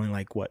it was only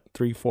like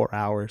 3-4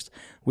 hours.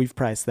 We've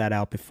priced that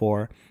out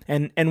before,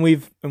 and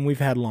we've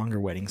had longer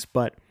weddings.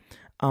 But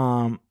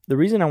the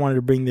reason I wanted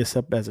to bring this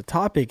up as a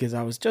topic is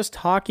I was just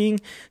talking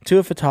to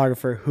a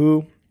photographer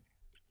who,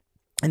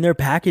 in their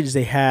package,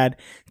 they had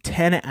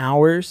 10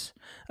 hours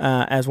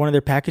as one of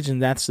their packages,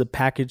 and that's the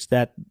package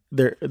that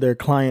their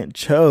client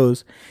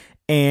chose.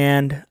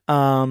 And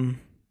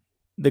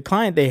the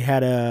client, they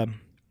had a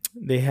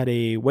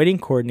wedding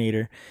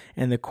coordinator,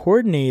 and the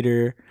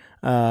coordinator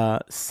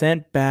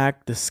sent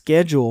back the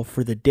schedule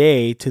for the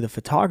day to the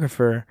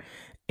photographer,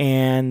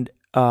 and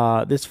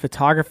this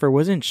photographer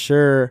wasn't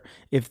sure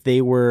if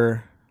they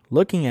were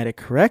looking at it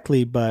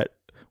correctly, but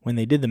when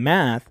they did the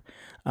math,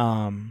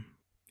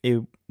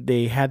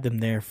 they had them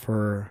there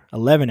for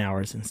 11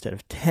 hours instead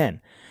of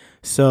 10.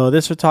 So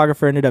this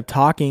photographer ended up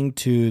talking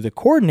to the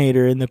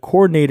coordinator, and the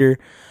coordinator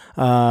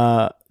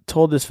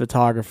told this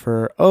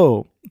photographer,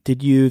 "Oh,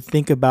 did you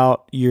think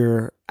about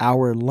your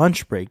hour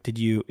lunch break? Did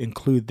you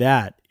include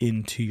that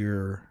into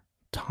your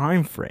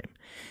time frame?"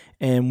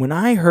 And when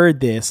I heard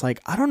this,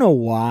 I don't know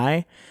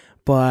why,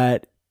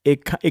 but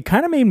it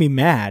kind of made me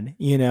mad,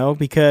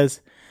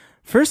 because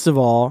first of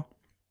all,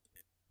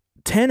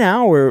 10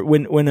 hour,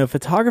 when a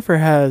photographer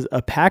has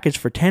a package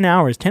for 10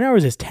 hours, 10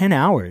 hours is 10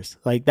 hours.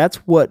 That's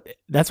what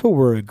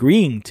we're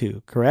agreeing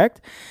to,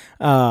 correct?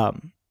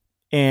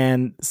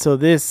 And so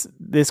this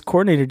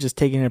coordinator just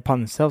taking it upon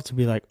themselves to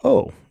be like,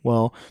 "Oh,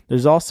 well,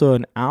 there's also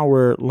an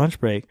hour lunch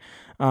break."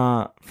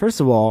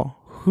 First of all,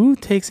 who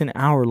takes an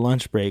hour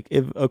lunch break?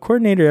 If a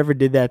coordinator ever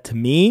did that to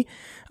me,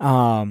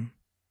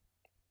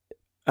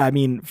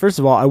 first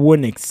of all, I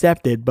wouldn't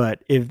accept it.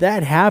 But if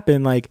that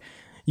happened,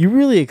 you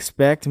really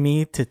expect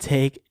me to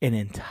take an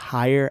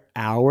entire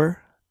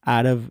hour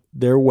out of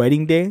their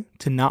wedding day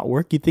to not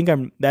work? You think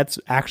that's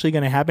actually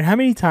going to happen? How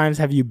many times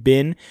have you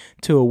been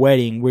to a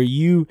wedding where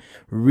you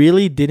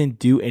really didn't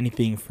do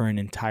anything for an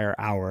entire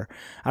hour?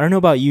 I don't know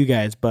about you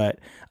guys, but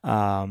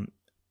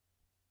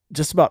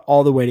just about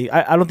all the weddings,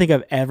 I don't think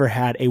I've ever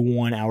had a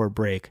 1-hour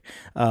break.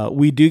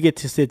 We do get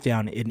to sit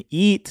down and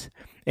eat,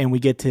 and we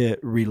get to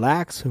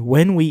relax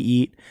when we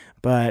eat,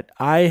 but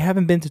I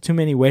haven't been to too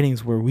many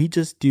weddings where we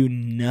just do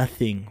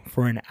nothing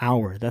for an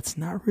hour. That's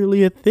not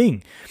really a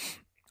thing.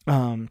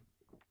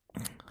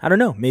 I don't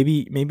know.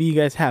 Maybe you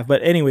guys have.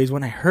 But anyways,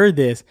 when I heard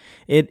this,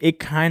 it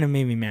kind of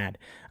made me mad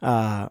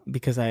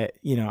because I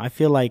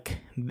feel like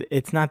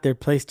it's not their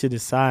place to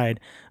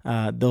decide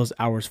those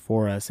hours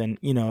for us. And,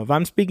 if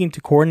I'm speaking to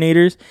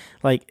coordinators,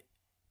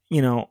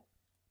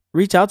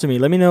 reach out to me.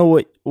 Let me know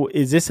what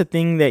is this a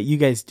thing that you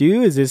guys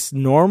do? Is this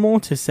normal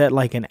to set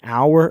an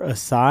hour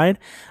aside?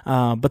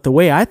 But the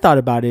way I thought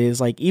about it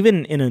is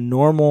even in a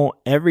normal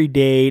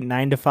everyday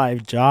 9 to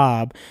 5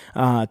 job,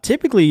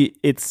 typically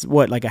it's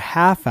a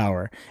half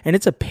hour, and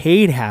it's a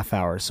paid half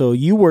hour. So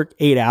you work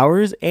 8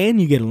 hours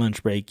and you get a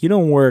lunch break. You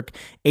don't work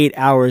 8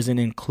 hours and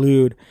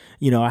include,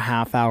 a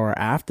half hour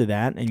after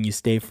that, and you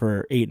stay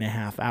for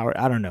 8.5 hours.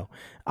 I don't know.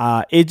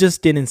 It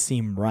just didn't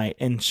seem right.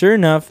 And sure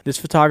enough, this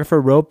photographer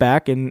wrote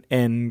back and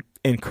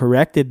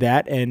corrected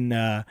that,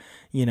 and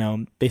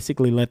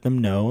basically let them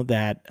know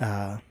that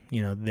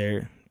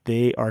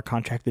they are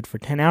contracted for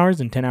 10 hours,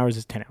 and 10 hours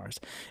is 10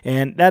 hours.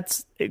 And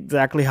that's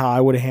exactly how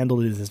I would have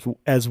handled it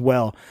as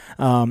well.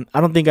 I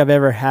don't think I've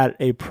ever had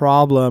a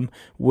problem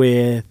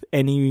with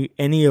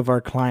any of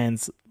our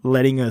clients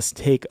letting us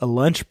take a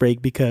lunch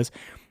break, because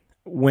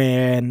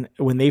when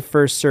they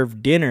first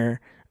serve dinner,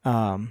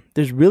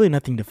 there's really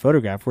nothing to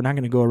photograph. We're not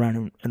going to go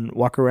around and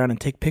walk around and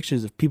take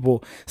pictures of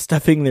people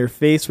stuffing their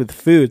face with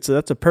food. So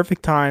that's a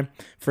perfect time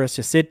for us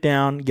to sit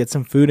down, get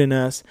some food in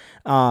us.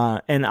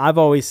 And I've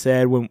always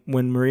said,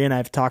 when Maria and I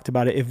have talked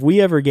about it, if we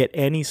ever get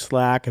any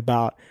slack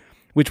about,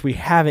 which we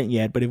haven't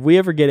yet, but if we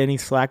ever get any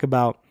slack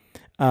about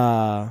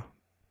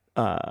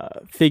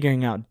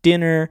figuring out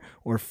dinner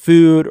or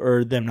food,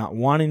 or them not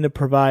wanting to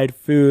provide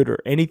food or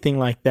anything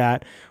like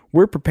that,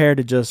 we're prepared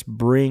to just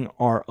bring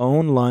our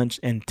own lunch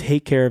and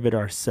take care of it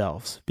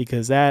ourselves,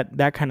 because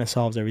that kind of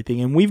solves everything.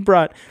 And we've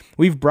brought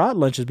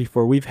lunches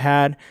before. We've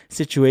had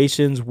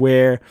situations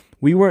where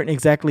we weren't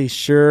exactly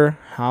sure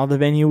how the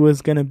venue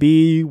was going to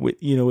be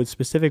with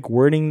specific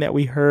wording that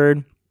we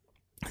heard.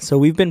 So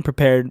we've been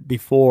prepared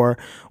before,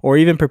 or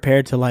even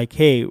prepared to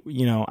hey,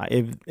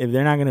 if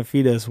they're not going to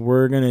feed us,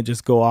 we're going to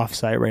just go off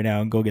site right now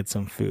and go get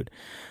some food.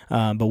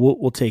 But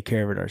we'll take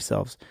care of it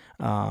ourselves.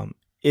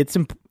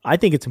 I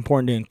think it's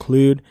important to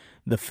include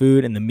the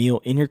food and the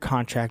meal in your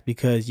contract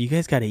because you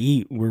guys got to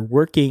eat. We're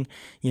working,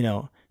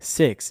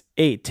 6,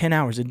 8, 10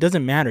 hours. It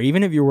doesn't matter.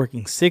 Even if you're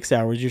working 6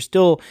 hours, you're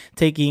still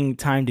taking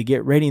time to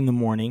get ready in the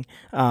morning.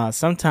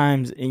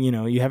 Sometimes,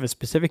 you have a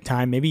specific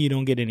time. Maybe you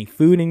don't get any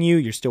food in you.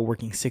 You're still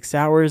working 6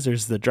 hours.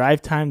 There's the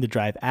drive time, the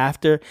drive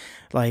after.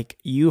 Like,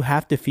 you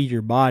have to feed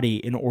your body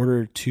in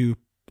order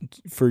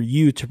for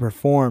you to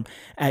perform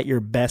at your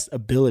best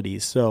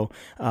abilities. So,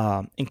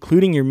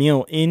 including your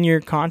meal in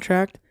your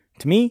contract,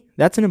 to me,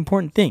 that's an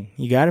important thing.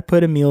 You got to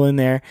put a meal in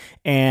there.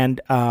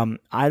 And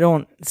I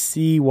don't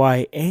see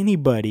why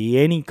anybody,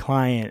 any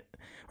client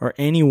or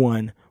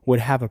anyone would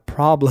have a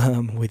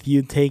problem with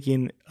you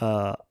taking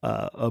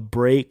a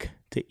break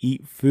to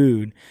eat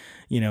food,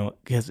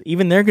 because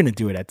even they're going to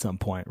do it at some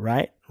point,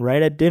 right?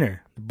 Right at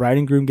dinner. The bride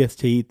and groom gets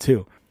to eat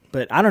too.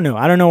 But I don't know.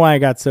 I don't know why I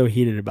got so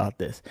heated about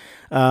this.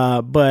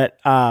 But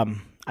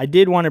I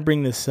did want to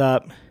bring this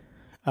up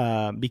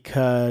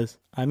because,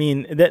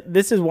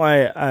 this is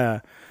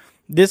why...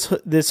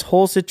 This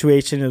whole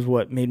situation is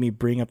what made me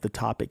bring up the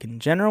topic in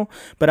general,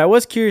 but I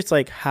was curious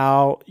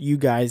how you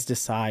guys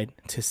decide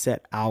to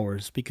set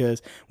hours,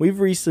 because we've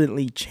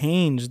recently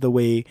changed the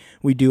way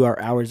we do our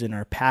hours in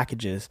our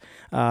packages.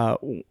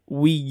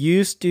 We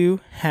used to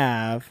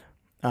have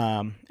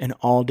an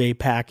all-day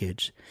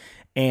package,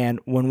 and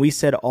when we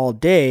said all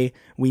day,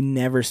 we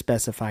never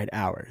specified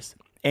hours.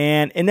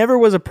 And it never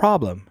was a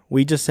problem.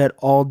 We just said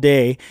all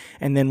day.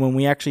 And then when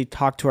we actually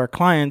talked to our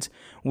clients,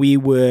 we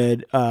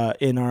would,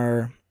 in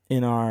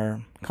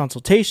our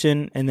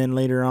consultation, and then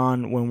later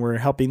on when we're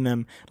helping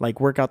them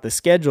work out the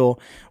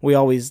schedule, we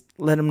always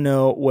let them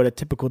know what a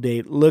typical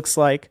day looks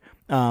like.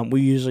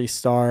 We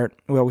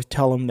always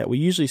tell them that we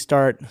usually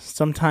start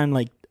sometime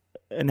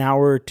an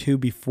hour or two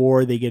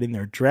before they get in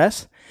their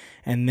dress.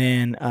 And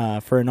then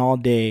for an all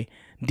day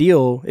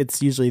deal,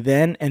 it's usually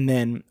then, and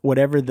then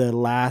whatever the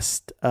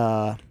last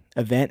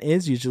event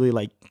is,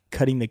 usually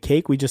cutting the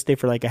cake, we just stay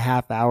for a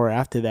half hour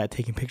after that,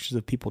 taking pictures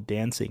of people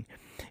dancing.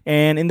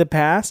 And in the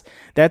past,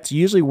 that's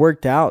usually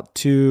worked out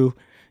to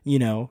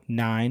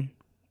 9,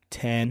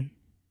 10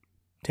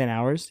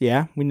 hours.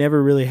 Yeah, we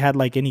never really had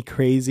any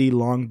crazy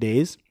long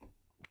days,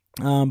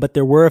 but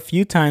there were a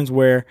few times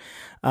where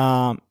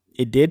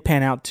it did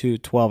pan out to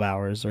 12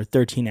 hours or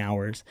 13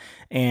 hours.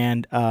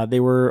 And they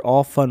were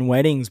all fun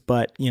weddings,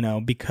 but,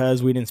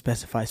 because we didn't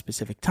specify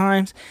specific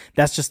times,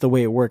 that's just the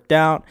way it worked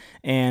out.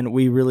 And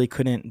we really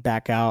couldn't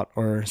back out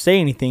or say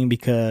anything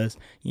because,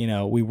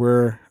 we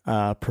were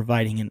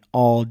providing an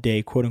all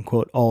day, quote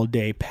unquote, all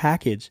day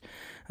package.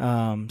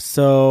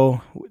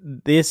 So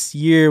this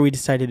year we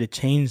decided to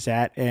change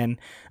that. And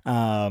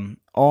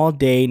all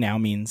day now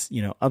means,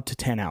 up to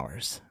 10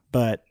 hours.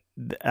 But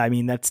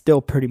that's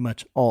still pretty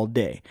much all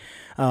day.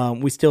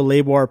 We still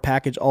label our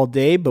package all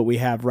day, but we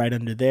have right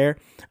under there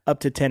up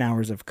to 10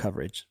 hours of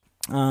coverage.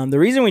 The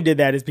reason we did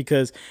that is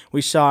because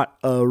we shot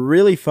a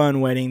really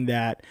fun wedding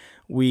that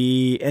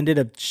we ended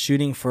up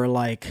shooting for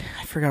I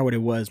forgot what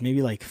it was,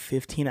 maybe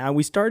 15 hours.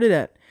 We started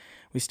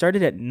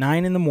at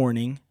 9 in the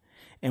morning,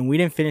 and we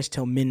didn't finish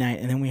till midnight,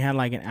 and then we had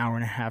an hour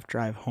and a half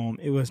drive home.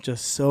 It was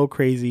just so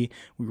crazy.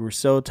 We were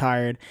so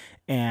tired,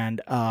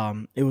 and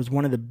it was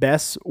one of the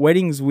best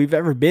weddings we've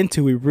ever been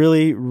to. We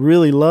really,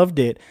 really loved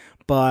it,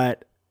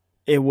 but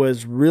it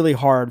was really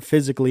hard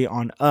physically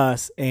on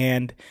us,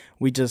 and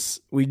we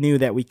knew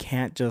that we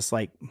can't just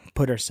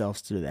put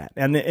ourselves through that.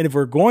 And if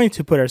we're going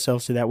to put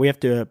ourselves through that, we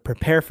have to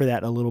prepare for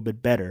that a little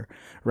bit better,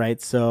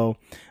 right? So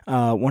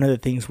one of the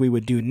things we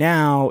would do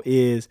now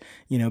is,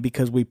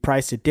 because we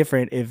priced it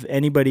different, if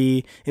any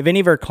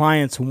of our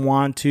clients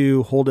want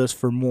to hold us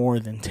for more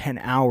than 10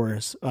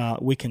 hours,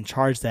 we can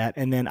charge that.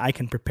 And then I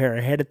can prepare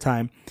ahead of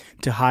time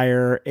to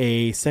hire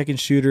a second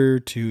shooter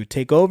to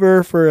take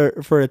over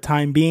for a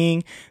time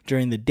being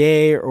during the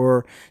day,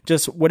 or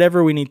just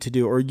whatever we need to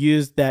do, or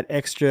use that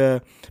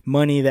extra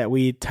money that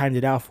we timed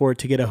it out for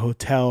to get a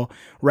hotel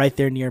right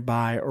there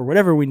nearby, or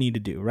whatever we need to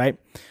do, right?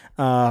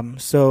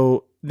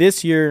 So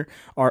this year,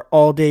 our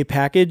all-day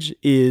package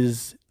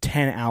is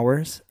 10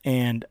 hours,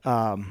 and if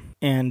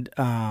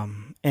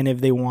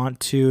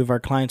our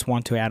clients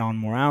want to add on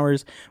more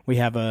hours, we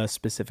have a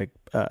specific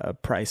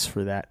price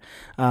for that.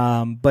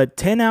 But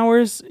 10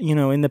 hours,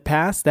 in the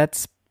past,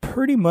 that's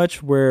pretty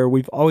much where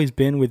we've always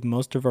been with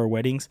most of our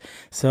weddings.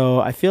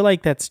 So I feel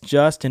like that's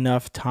just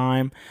enough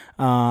time.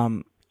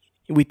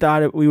 We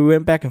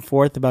went back and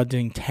forth about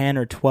doing 10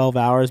 or 12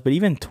 hours, but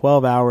even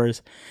 12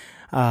 hours,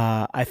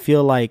 I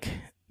feel like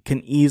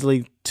can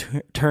easily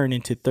turn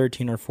into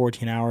 13 or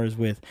 14 hours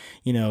with,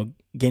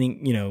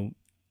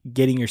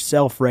 getting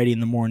yourself ready in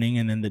the morning,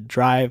 and then the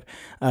drive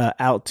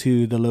out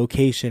to the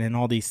location and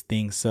all these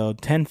things. So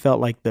 10 felt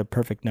like the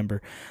perfect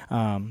number.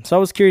 So I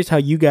was curious how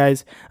you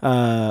guys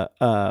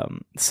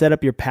set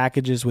up your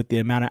packages with the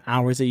amount of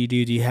hours that you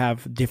do. Do you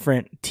have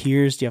different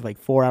tiers? Do you have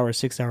 4 hours,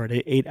 6 hours,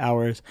 8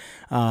 hours?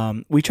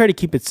 We try to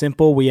keep it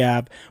simple. We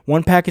have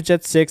one package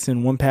at 6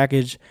 and one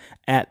package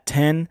at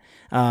 10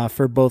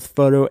 for both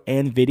photo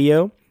and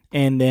video.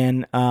 And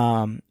then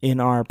in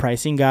our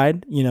pricing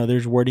guide,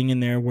 there's wording in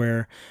there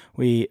where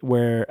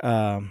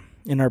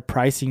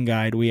pricing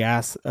guide, we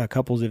ask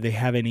couples if they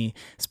have any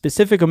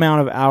specific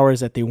amount of hours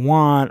that they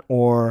want,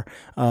 or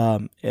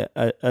a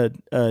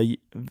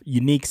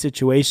unique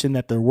situation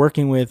that they're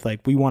working with.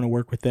 Like, we want to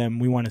work with them,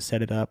 we want to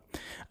set it up.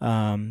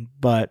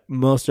 But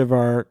most of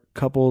our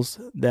couples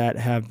that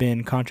have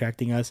been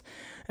contracting us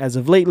as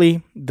of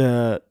lately,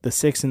 the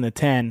 6 and the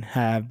 10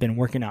 have been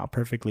working out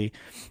perfectly.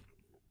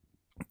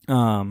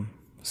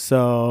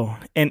 So,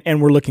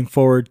 and we're looking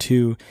forward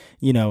to,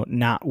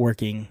 not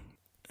working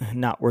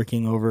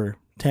over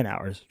 10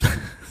 hours.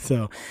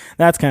 So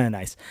that's kind of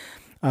nice.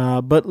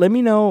 But let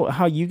me know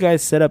how you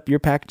guys set up your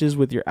packages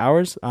with your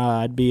hours.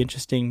 I'd be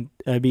interested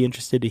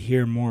to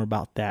hear more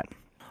about that.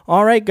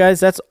 All right, guys,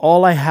 that's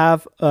all I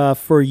have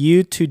for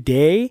you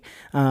today.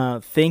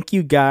 Thank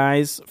you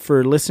guys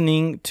for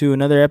listening to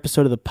another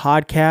episode of the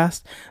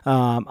podcast.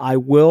 I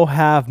will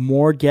have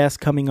more guests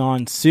coming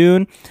on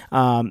soon,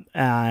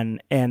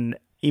 and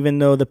even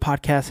though the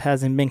podcast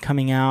hasn't been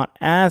coming out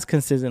as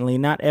consistently,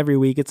 not every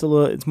week,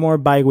 it's more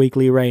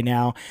bi-weekly right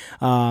now.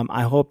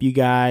 I hope you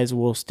guys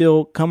will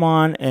still come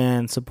on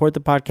and support the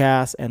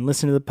podcast and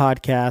listen to the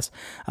podcast,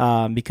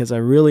 because I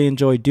really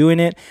enjoy doing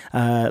it.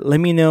 Let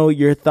me know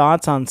your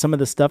thoughts on some of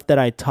the stuff that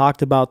I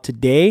talked about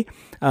today.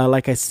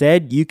 Like I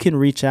said, you can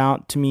reach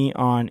out to me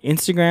on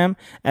Instagram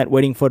at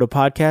Wedding Photo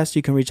Podcast.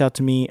 You can reach out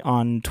to me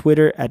on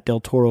Twitter at Del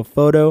Toro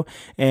Photo.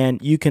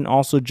 And you can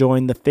also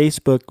join the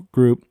Facebook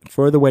group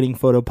for the Wedding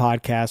Photo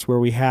Podcast, where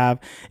we have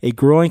a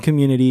growing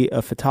community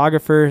of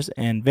photographers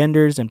and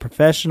vendors and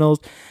professionals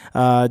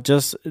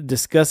just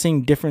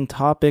discussing different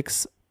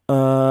topics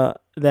that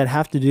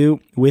have to do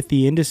with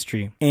the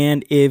industry.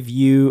 And if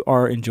you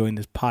are enjoying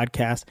this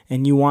podcast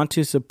and you want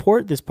to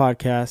support this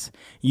podcast,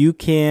 you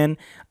can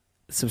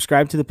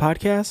subscribe to the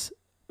podcast,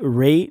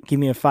 give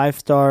me a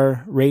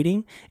 5-star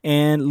rating,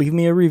 and leave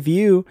me a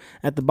review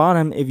at the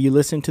bottom if you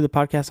listen to the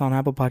podcast on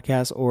Apple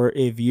Podcasts, or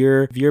if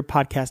your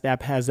podcast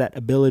app has that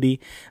ability.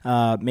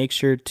 Make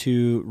sure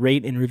to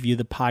rate and review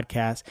the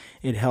podcast.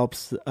 It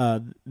helps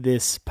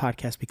this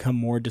podcast become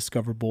more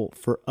discoverable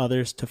for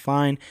others to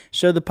find.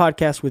 Share the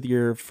podcast with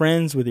your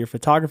friends, with your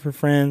photographer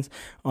friends,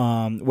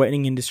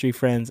 wedding industry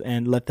friends,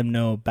 and let them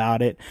know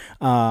about it.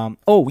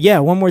 Oh yeah,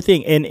 one more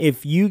thing. And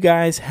if you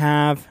guys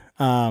have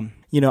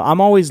I'm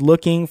always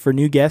looking for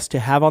new guests to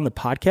have on the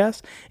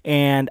podcast,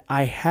 and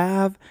I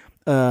have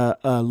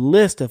a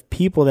list of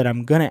people that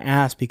I'm going to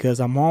ask, because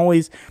I'm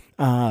always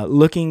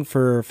looking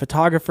for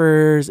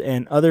photographers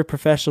and other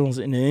professionals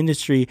in the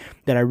industry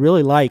that I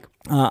really like.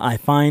 I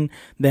find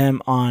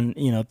them on,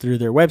 through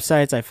their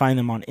websites. I find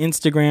them on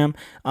Instagram.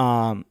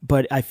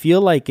 But I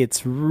feel like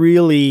it's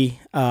really,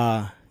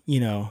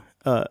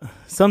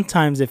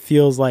 sometimes it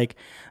feels like,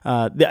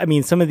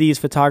 some of these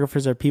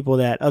photographers are people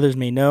that others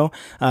may know.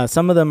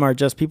 Some of them are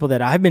just people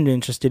that I've been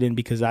interested in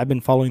because I've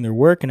been following their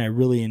work and I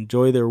really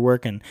enjoy their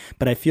work,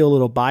 but I feel a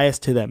little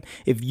biased to them.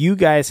 If you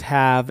guys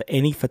have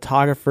any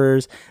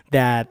photographers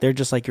that they're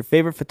just like your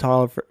favorite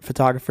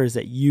photographers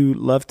that you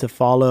love to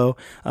follow,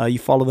 you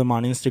follow them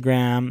on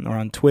Instagram or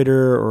on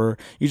Twitter, or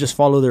you just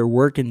follow their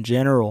work in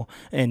general,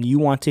 and you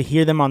want to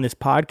hear them on this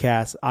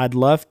podcast, I'd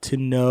love to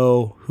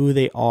know who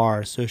they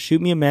are. So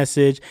shoot me a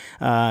message,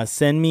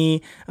 send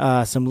me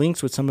some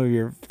links with some of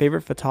your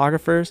favorite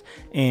photographers,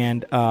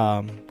 and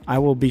I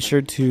will be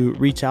sure to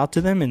reach out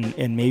to them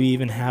and maybe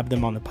even have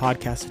them on the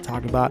podcast to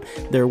talk about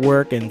their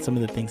work and some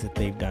of the things that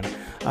they've done.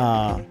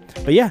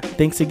 But yeah,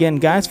 thanks again,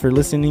 guys, for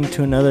listening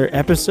to another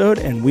episode,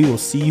 and we will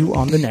see you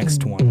on the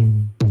next one.